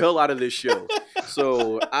watch the hell out of this show.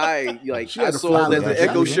 So I She had I to saw fly that like the a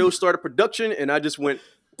Echo dragon. show started production, and I just went,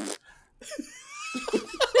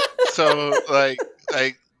 So like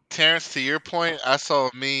Terrence, to your point, I saw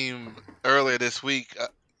a meme earlier this week,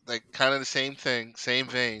 like kind of the same thing, same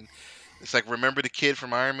vein. It's like, remember the kid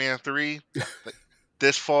from Iron Man 3? Like,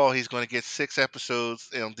 this fall he's going to get 6 episodes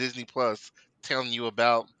on Disney Plus telling you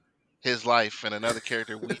about his life and another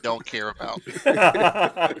character we don't care about. It's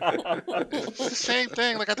the same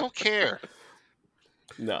thing. Like, I don't care.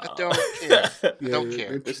 No. I don't care. Yeah, Don't care.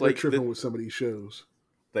 They're, It's they're like tripping with some of these shows.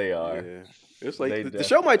 They are. yeah. It's like They the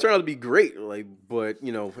show definitely might turn out to be great, like, but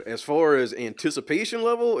you know, as far as anticipation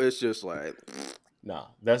level, it's just like, No,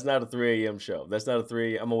 that's not a 3 a.m. show. That's not a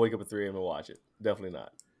 3 I'm going to wake up at 3 a.m. and watch it. Definitely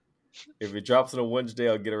not. If it drops on a Wednesday,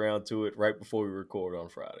 I'll get around to it right before we record on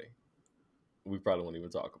Friday. We probably won't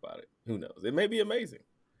even talk about it. Who knows? It may be amazing.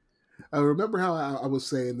 I remember how I was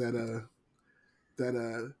saying that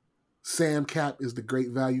Sam Cap is the great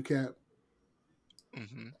value Cap.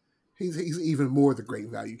 Hmm. He's even more the great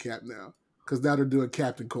value Cap now, because now they're doing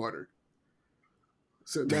Captain Carter.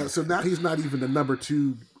 So now he's not even the number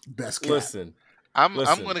 2 best Cap. Listen, I'm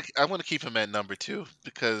Listen. gonna keep him at number 2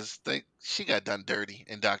 because she got done dirty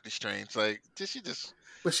in Doctor Strange. Like, did she just?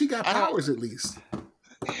 But she got I don't- powers at least.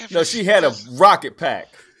 Yeah, no, but she had a rocket pack.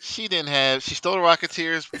 She didn't have. She stole the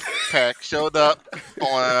Rocketeers pack. Showed up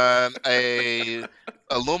on a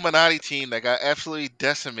Illuminati team that got absolutely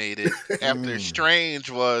decimated after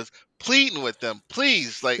Strange was pleading with them,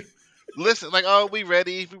 please, like, listen, like, oh, we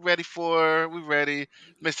ready, we ready.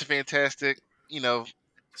 Mr. Fantastic, plays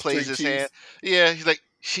Street his Chiefs. hand. Yeah, he's like,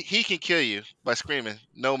 he can kill you by screaming,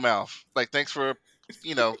 no mouth. Like, thanks for,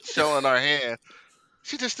 showing our hand.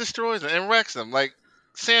 She just destroys him and wrecks him. Like,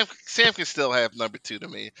 Sam can still have number 2 to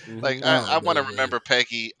me. Like, I want to remember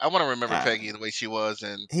Peggy. I want to remember Peggy the way she was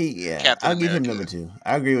in Captain I'll give him America. number 2.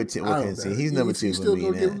 I agree with Kenzie. He's number 2 You for still me.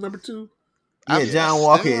 gonna give Now. him number 2? Yeah, I'm John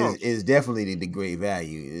Walker still- is definitely the great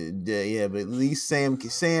value. Yeah, but at least Sam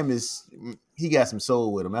is he got some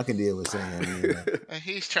soul with him. I can deal with Sam. And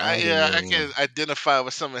he's I trying. can Yeah, I deal can with- identify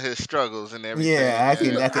with some of his struggles and everything. Yeah, I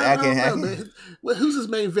can. I don't know, man. Who's his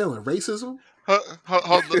main villain? Racism?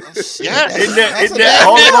 Hold Shit, yes. Isn't that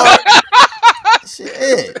hold on?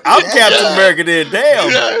 Shit. I'm Captain America then. Damn.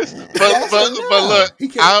 Yes. That's But look, He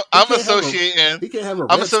can't- I'm he can't have a- associating. He can't have a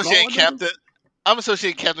I'm red skull associating under him? Captain. I'm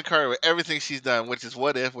associating Captain Carter with everything she's done, which is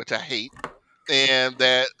What If, which I hate, and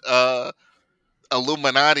that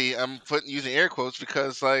Illuminati. I'm using air quotes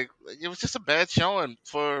because like it was just a bad showing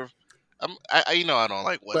for. I don't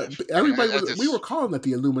like What But If. everybody Like, was. We were calling that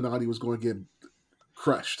the Illuminati was going to get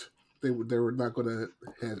crushed. They were not going to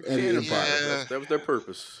have any cannon impact. fodder. That was their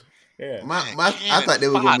purpose. Yeah. I thought they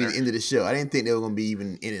were going to be fodder. the end of the show. I didn't think they were going to be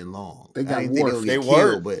even in it long. They got I didn't think they were warped. going They to get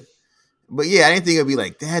were. killed, but yeah, I didn't think it would be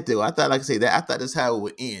like that though. I thought, like I say, that I thought that's how it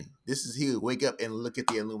would end. He would wake up and look at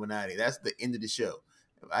the Illuminati. That's the end of the show.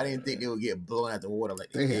 I didn't think they would get blown out the water like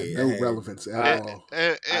They had did. no relevance at all.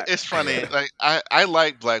 It's funny. Like I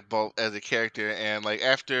like Black Bolt as a character, and like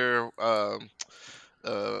after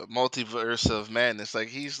Multiverse of Madness, like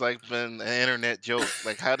he's like been an internet joke.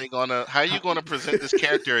 Like how you gonna present this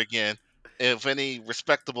character again? If any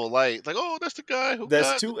respectable light, like, oh, that's the guy who That's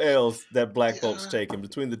got 2 L's that Black Bolt's taken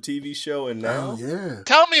between the TV show and now. Oh yeah,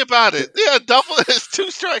 Tell me about it. Yeah, double is 2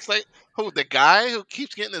 strikes. Like, who, the guy who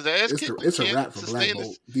keeps getting his ass kicked? it's a can't wrap for Black sustain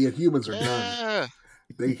Bolt. The Inhumans are done. Yeah.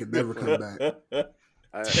 They can never come back.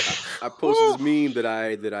 I posted this meme that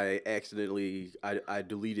I accidentally I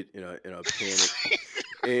deleted in a panic,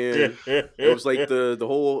 and it was like the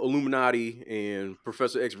whole Illuminati and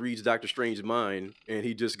Professor X reads Doctor Strange's mind, and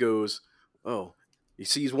he just goes, oh, he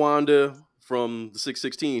sees Wanda from the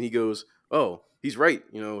 616. He goes, oh, he's right.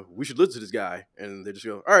 We should listen to this guy, and they just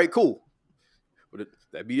go, all right, cool. But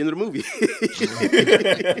that'd be the end of the movie.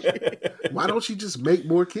 Why don't you just make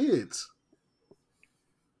more kids?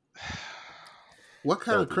 What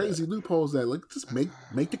kind Don't of do crazy loophole is that? Like, just make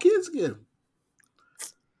the kids again.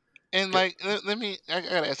 And like, I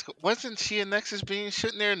gotta ask, wasn't she a Nexus being?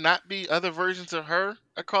 Shouldn't there not be other versions of her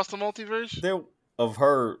across the multiverse? There of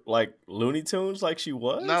her like Looney Tunes like she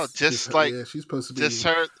was? No, just like she's supposed to be just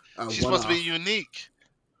her. a She's supposed to be one-off. unique.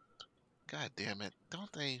 God damn it!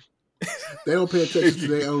 Don't they? They don't pay attention to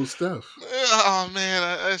their own stuff. Oh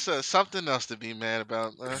man, it's something else to be mad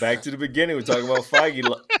about. Back to the beginning, we're talking about Feige.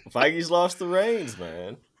 Feige's lost the reins,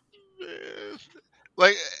 man.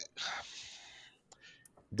 Like,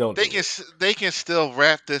 Don't They do can it. they can still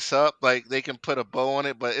wrap this up. Like they can put a bow on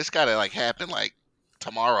it, but it's got to like happen like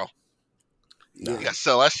tomorrow. Yeah. You got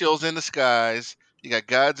celestials in the skies. You got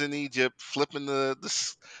gods in Egypt flipping the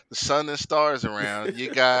sun and stars around. You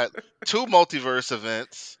got two multiverse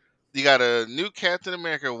events. You got a new Captain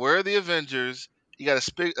America. Where are the Avengers? You got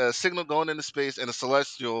a signal going into space and a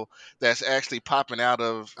celestial that's actually popping out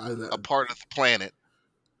of I, a part of the planet.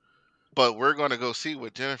 But we're going to go see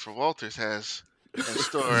what Jennifer Walters has in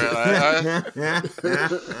store.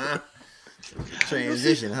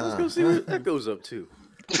 Transition, Let's huh? go see what Echo's up to.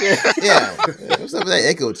 Yeah. What's up with that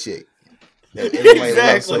Echo chick that everybody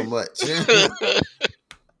loves so Exactly. much?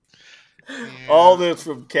 All this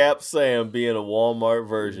from Cap Sam being a Walmart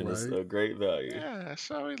version is Right. a great value. Yeah, that's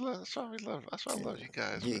why we love. That's why we love. That's why I love you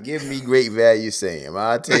guys. Man. Give me great value, Sam.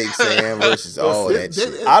 I'll take Sam versus all that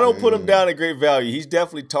Listen, shit. I don't put him down at great value. He's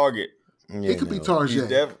definitely target. He could be He's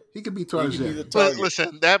Tarjay. He could be He could be the Tarjay. But target.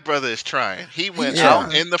 listen, that brother is trying. He went He out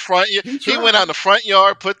tried. in the front. He He went out in the front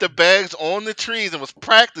yard, put the bags on the trees, and was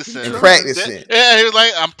practicing. tried. Practicing. Yeah, he was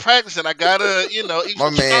like, "I'm practicing. I gotta, he My was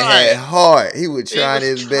man trying. had heart. He was He trying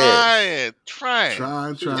was his best. trying.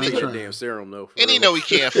 Trying. Take that damn serum though. And he know he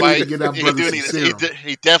can't He need to fight. get that He, brother do some need to, serum.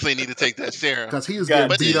 he definitely need to take that serum. Because he was God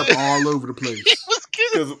getting beat damn. up all over the place. He was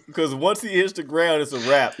getting. Because once he hits the ground, it's a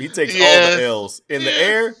wrap. He takes all Yes. the L's. In the Yes.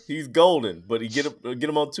 air, he's golden. But he get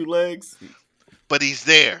him on two legs. But he's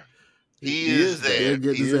there. He is They're there.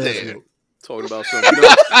 getting He's his ass there. whooped. Talking about something.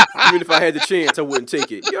 Even if I had the chance, I wouldn't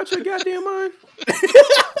take it. You got your goddamn mind?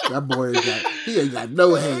 That boy ain't got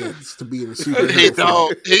no hands to be in a superhero He film.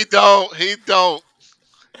 don't.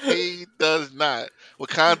 He does not.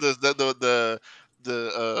 Wakanda's the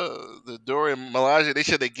Dorian Malaja. They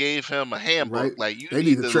should have gave him a handbook. Right? Like you They need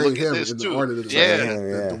need to to train look at him this in the too. art of the Yeah.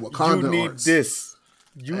 the You Wakanda need arts. this.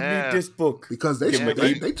 You Yeah. need this book. Because they Give him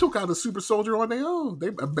they, a- they took out a super soldier on their own. They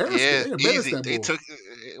embarrassed Yeah, They embarrassed easy. that They boy. took.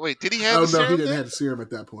 Wait, did he have Oh the no, he serum didn't then? have the serum at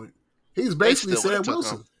that point. He's They basically still would've Sam took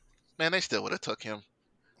Wilson. him. Man, they still would have took him.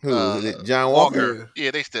 Who? John Walker? Yeah.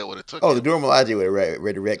 Yeah, they still would have took Oh, him. the Dormalaji would have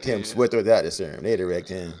redirect him Yeah. with or without the serum. They direct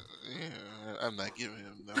him. Yeah, I'm not giving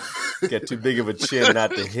him no. Got too big of a chin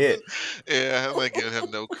not to hit. Yeah, I'm not giving him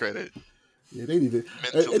no credit. Yeah, they needed.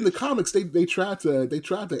 Mentally. In the comics, they tried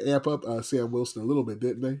to amp up Sam Wilson a little bit,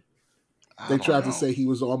 didn't they? I They don't tried to know. say he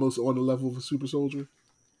was almost on the level of a super soldier.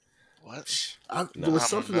 What? There was I don't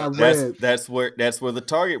something know. I read. That's where the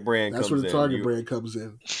Target brand That's comes where the in. Target brand comes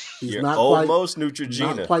in. He's You're not almost quite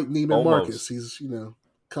Neutrogena. not quite Neiman Almost. Marcus. He's a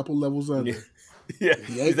couple levels under. Yeah,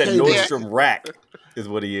 He he's ain't at Cable. Nordstrom Rack, is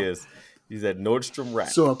what he is. He's at Nordstrom Rack.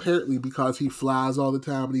 So apparently, because he flies all the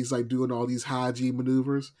time and he's like doing all these high G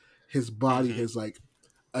maneuvers, his body has like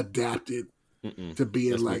adapted to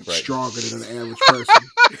being That's like Nick Wright. stronger than an average person.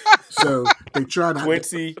 So they tried to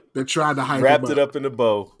Quincy they tried to hype wrapped him it up. up in a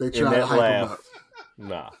bow. They in tried to that hype him laugh.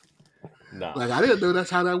 up. Nah. Like I didn't know that's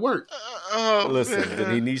how that worked. Oh, Listen, man.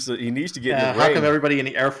 then he needs to get in Yeah, the how ring. come everybody in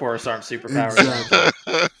the Air Force aren't superpowers?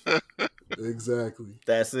 Exactly. Exactly.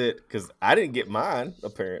 That's it. Because I didn't get mine,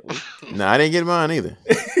 apparently. No, I didn't get mine either.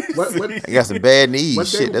 What I got some bad knees. what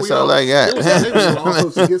day Shit, were that's we all I got. There was a day we were all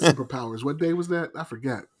supposed to get superpowers. What day was that? I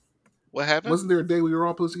forgot. What happened? Wasn't there a day we were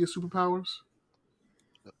all supposed to get superpowers?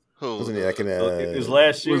 Who? Wasn't it like in It was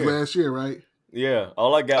last It was year. last year, right? Yeah.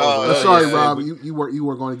 All I got Oh, was I'm last sorry, year. Rob. You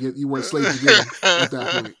weren't going to get. You weren't slated to get them at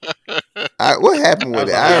that point. What happened That with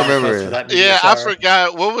was it? a I long post for remember that media Yeah, I star.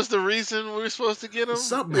 forgot. What was the reason we were supposed to get him?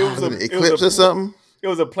 Something It was happened. an eclipse or something. It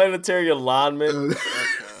was a planetary alignment.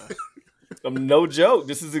 No joke.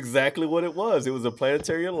 This is exactly what it was. It was a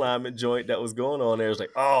planetary alignment joint that was going on there. It was like,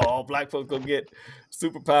 oh, all black folks gonna get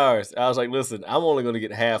superpowers. I was like, listen, I'm only gonna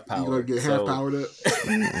get half power. You gonna get half powered up?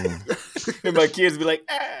 And my kids be like,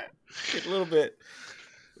 get a little bit.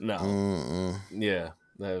 No. Mm-mm. Yeah.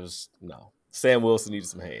 That was no. Sam Wilson needed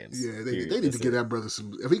some hands. Yeah, they Period. need That's to get it. that brother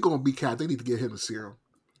some. If he gonna be Cap, they need to get him a serum,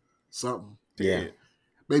 something. Yeah. Period.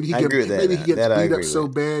 Maybe he I agree with that. maybe he gets That I beat up agree so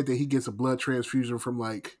with. bad that he gets a blood transfusion from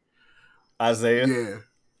like Isaiah. yeah,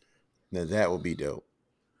 Now that would be dope.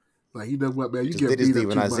 like you know what, man, you 'Cause get they just beat up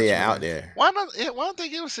leaving too Isaiah much, out man. there. Why don't they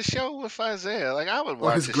give us a show with Isaiah? Like I would Or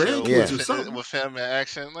watch his a show grandkids or something. with him in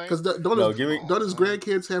action. Like Because don't, No, his, give me- don't his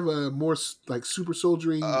grandkids have a more like super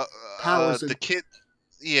soldiery powers? the than- kid.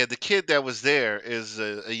 Yeah, the kid that was there is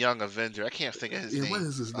a young Avenger. I can't think of his Yeah, name. what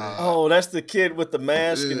is his name? Oh, that's the kid with the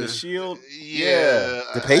mask and Yeah. the shield. Yeah,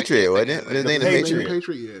 The I Patriot, can't wasn't think it? of What his The name? The Patriot.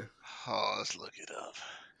 Patriot. Yeah. Oh, let's look it up.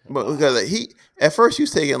 But because like, he at first he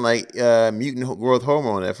was taking like mutant growth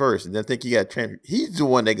hormone at first, and then I think he got he's the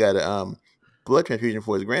one that got a blood transfusion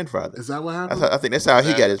for his grandfather. Is that what happened? I think that's how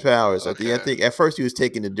he got his powers. I Okay. think at first he was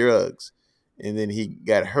taking the drugs, and then he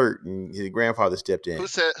got hurt, and his grandfather stepped in.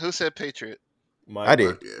 Who said Patriot? I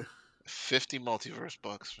did. Yeah. 50 multiverse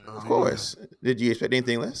bucks. Man. Of course. Did you expect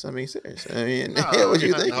anything less? I mean, seriously. I mean, No, what was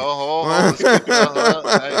you thinking? let's keep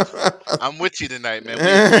it- I'm with you tonight, man. We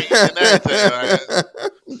agree on everything,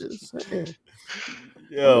 man. Just saying.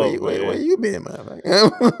 Yo, where man. you been,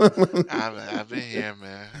 motherfucker? I've been here,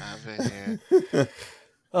 man. I've been here.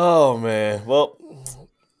 Oh man. Well,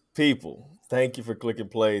 people, thank you for clicking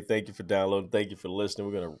play. Thank you for downloading. Thank you for listening.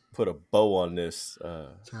 We're gonna put a bow on this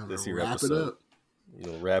Time this to here wrap episode. it up.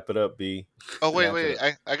 Wrap it up, B. Oh Wrap it wait!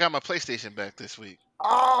 up. I got my PlayStation back this week.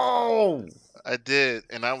 Oh, I did,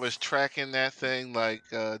 and I was tracking that thing like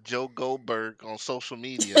Joe Goldberg on social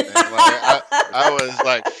media. Man. Like I was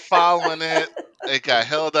like following it. It got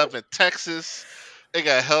held up in Texas. It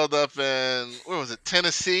got held up in where was it?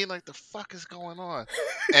 Tennessee. Like the fuck is going on?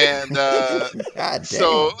 And God damn.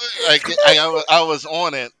 so I was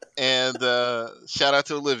on it, and shout out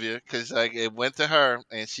to Olivia because like it went to her,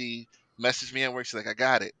 and she messaged me at work. She's like, I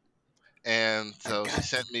got it. And so she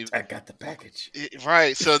sent me I got the package.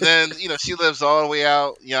 right. So then she lives all the way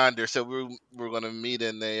out yonder. So we're gonna meet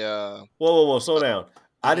in a. Whoa, slow down.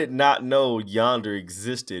 I did not know Yonder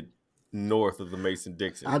existed north of the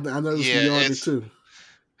Mason-Dixon. I noticed Yeah, the yard it's- too.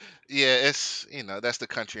 Yeah, it's that's the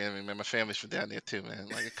country. I mean, man, my family's from down there too, man.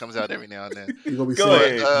 Like it comes out every now and then. You're gonna be Go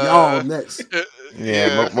saying ahead. y'all next.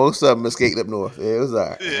 Yeah, most of them escaped up north. Yeah, it was all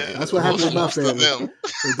right. Yeah, That's what happened with my most of family.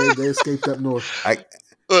 them. They escaped up north. I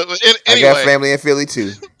Anyway, got family in Philly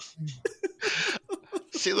too.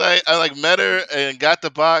 I met her and got the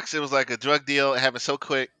box. It was like a drug deal. It happened so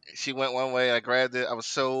quick. She went one way. I grabbed it. I was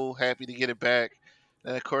so happy to get it back.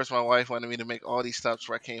 And of course, my wife wanted me to make all these stops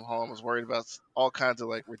where I came home. I was worried about all kinds of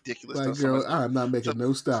like ridiculous Like, stuff. girl, Somebody- I'm not making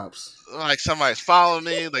no stops. like somebody's following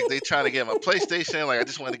me. Like they trying to get my PlayStation. Like I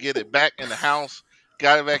just want to get it back in the house.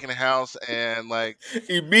 Got it back in the house, and like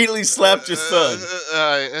Immediately slapped your son.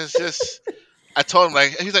 it's just. I told him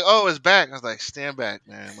like he's like, oh, it's back. I was like, stand back,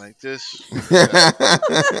 man. Like just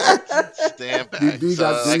stand back. Do you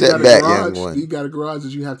got Step a back, garage? young one. Do you got a garage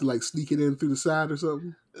that you have to like sneak it in through the side or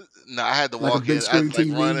something? No, I had to Like a walk big in. I screen had to, like,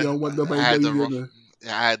 TV, run you it. don't want nobody I had to to know run. you in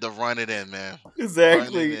I had to run it in, man.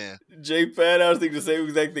 Exactly. Run it J Pat, I was thinking the same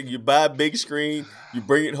exact thing. You buy a big screen, you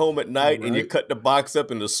bring it home at night, and you Right. cut the box up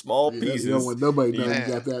into small Yeah, pieces. you don't want nobody knowing Yeah.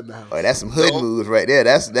 you got that in the house. Oh, that's some hood Nope. moves right there.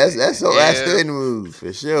 That's Yeah. hood moves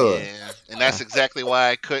for sure. Yeah, and that's exactly why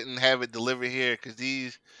I couldn't have it delivered here because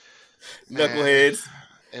these Knuckleheads.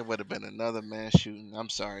 it would have been another mass shooting. I'm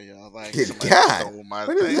sorry, y'all. Like Good somebody God. stole my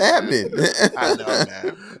What thing, is man. happening? I know,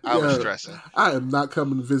 man. I was Yo, stressing. I am not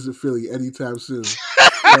coming to visit Philly anytime soon.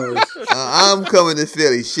 'Cause I'm coming to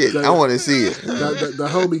Philly. Shit, I want to see it. the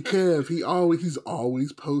homie Kev, he's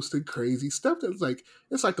always posting crazy stuff that's like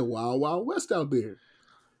it's like the Wild Wild West out there.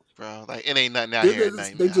 Bro, like it ain't nothing out here at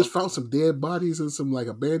night, They man. just found some dead bodies in some like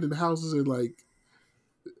abandoned houses in like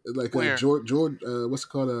Where? George what's it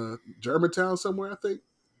called, Germantown somewhere, I think.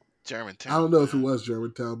 Germantown. I don't know if it man. was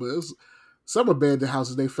Germantown, but it was some abandoned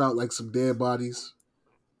houses. They found like some dead bodies.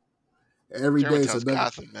 Every day it's Germantown's another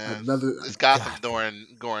Gotham, man. another It's Gotham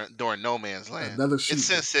during no man's land. another shoot. It's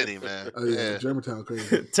Sin City, man. Oh yeah, Yeah. Germantown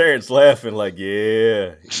crazy. Terrence laughing like,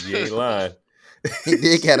 yeah, you ain't lying. He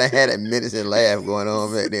did kind of had a menacing laugh going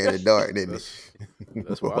on back there in the dark, didn't he?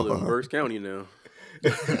 That's why I live in Berks County now.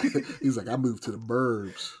 He's like, I moved to the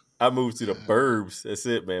burbs. I moved to the burbs. That's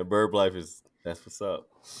it, man. Burb life that's what's up.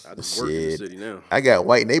 I just work in the Shit. city now. I got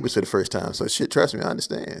white neighbors for the first time, so shit. Trust me, I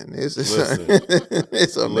understand. It's Listen.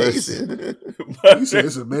 it's amazing. He said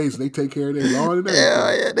it's amazing. They take care of their lawn and everything.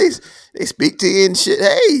 Yeah, they speak to you and shit.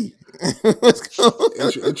 Hey, what's going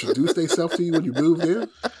on? Introduce themselves to you when you moved in.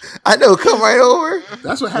 I know. Come right over.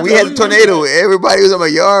 That's what happened. We had a tornado. Everybody was in my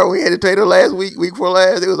yard. We had a tornado last week before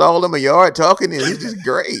last. It was all in my yard talking, and it was just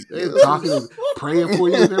great. They were talking and praying for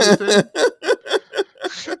you and everything.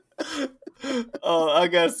 Oh, I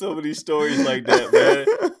got so many stories like that, man.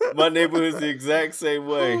 My neighborhood's the exact same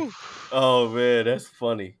way. Oh man, that's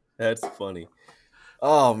funny. That's funny.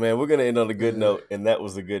 Oh man, we're gonna end on a good note, and that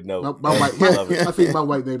was a good note. I think my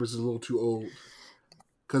white neighbors is a little too old.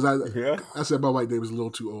 Because Yeah. I said my white neighbor's a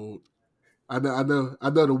little too old. I know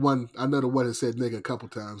the one that said nigga a couple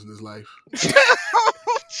times in his life.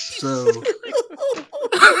 So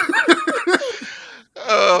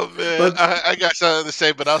Oh man, But- I got something to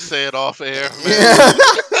say, but I'll say it off air. Man. Yeah.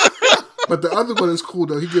 but the other one is cool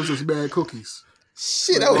though. He gives us mad cookies.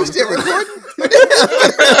 Shit, we still recording?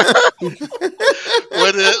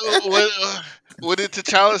 What did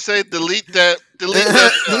T'Challa say? Delete that. Delete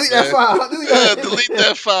that. Delete that man. file. Yeah, delete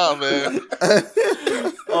that file, man.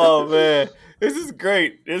 Oh man, This is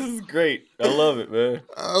great. This is great. I love it, man.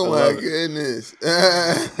 Oh I my love it. goodness!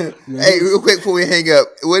 Hey, real quick before we hang up,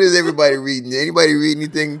 what is everybody reading? Anybody read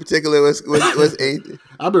anything in particular? What's anything?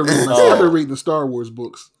 I've been reading. I've been reading the Star Wars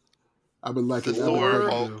books. I've been liking. The I've been Thor, liking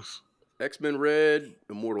Hulk. those. X-Men Red,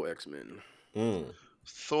 Immortal X-Men.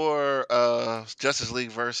 Thor, Justice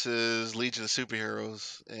League versus Legion of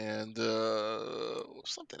Superheroes, and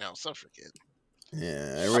something else. I forget.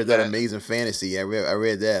 Yeah, I read that Amazing Fantasy. I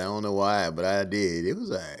read that. I don't know why, but I did. It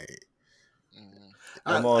was alright.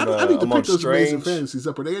 I need to pick those Amazing Strange. Fantasies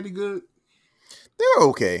up. Are they any good? They're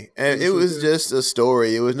okay. And it was just a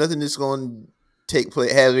story. It was nothing that's going to take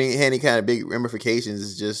place, have any kind of big ramifications.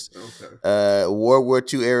 It's just World War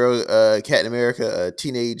II era Captain America,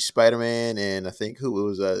 teenage Spider-Man, and I think who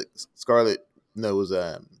it was Scarlet. No, it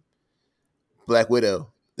was Black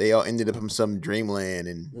Widow. They all ended up in some dreamland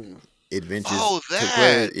and adventures. Oh, took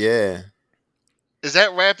that. place. Yeah. Is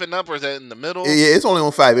that wrapping up or is that in the middle? Yeah, it's only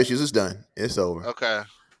on 5 issues. It's done. It's over. Okay.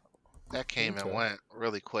 That came and went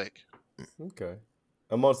really quick. Okay.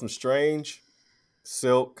 I'm on some Strange,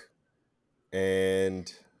 Silk,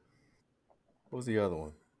 and what was the other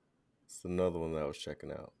one? It's another one that I was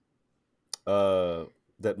checking out.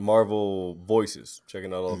 That Marvel Voices.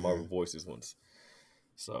 Checking out all the Marvel Voices ones.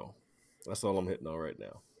 So that's all I'm hitting on right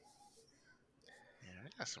now. Yeah, I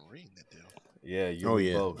got some reading to do. Yeah, you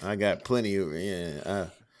both. I got plenty of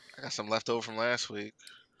I got some left over from last week.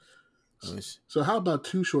 So how about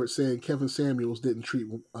Too Short saying Kevin Samuels didn't treat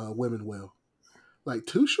women well? Like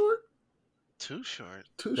Too Short? Too short.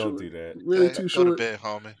 Don't do that. Really too short? Go to bed,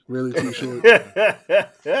 homie. Really too short?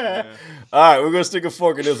 All right, we're gonna stick a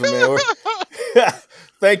fork in this one, man.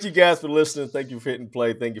 Thank you guys for listening. Thank you for hitting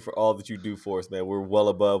play. Thank you for all that you do for us, man. We're well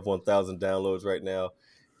above 1,000 downloads right now,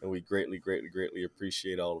 and we greatly, greatly, greatly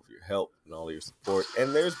appreciate all of your help and all of your support.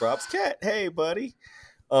 And there's Rob's cat. Hey, buddy.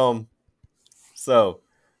 So,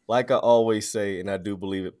 like I always say, and I do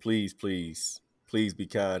believe it, please, please, please be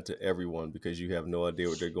kind to everyone because you have no idea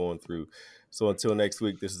what they're going through. So until next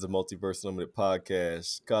week, this is the Multiverse Unlimited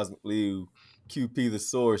Podcast. Cosmic Liu, QP The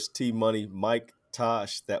Source, T Money, Mike,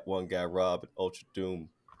 Tosh, that one guy, Rob, and Ultra Doom.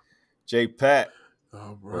 J Pat,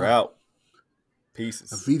 we're out.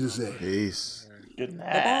 Pieces. Auf Wiedersehen. Peace. Good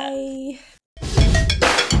night. Bye-bye.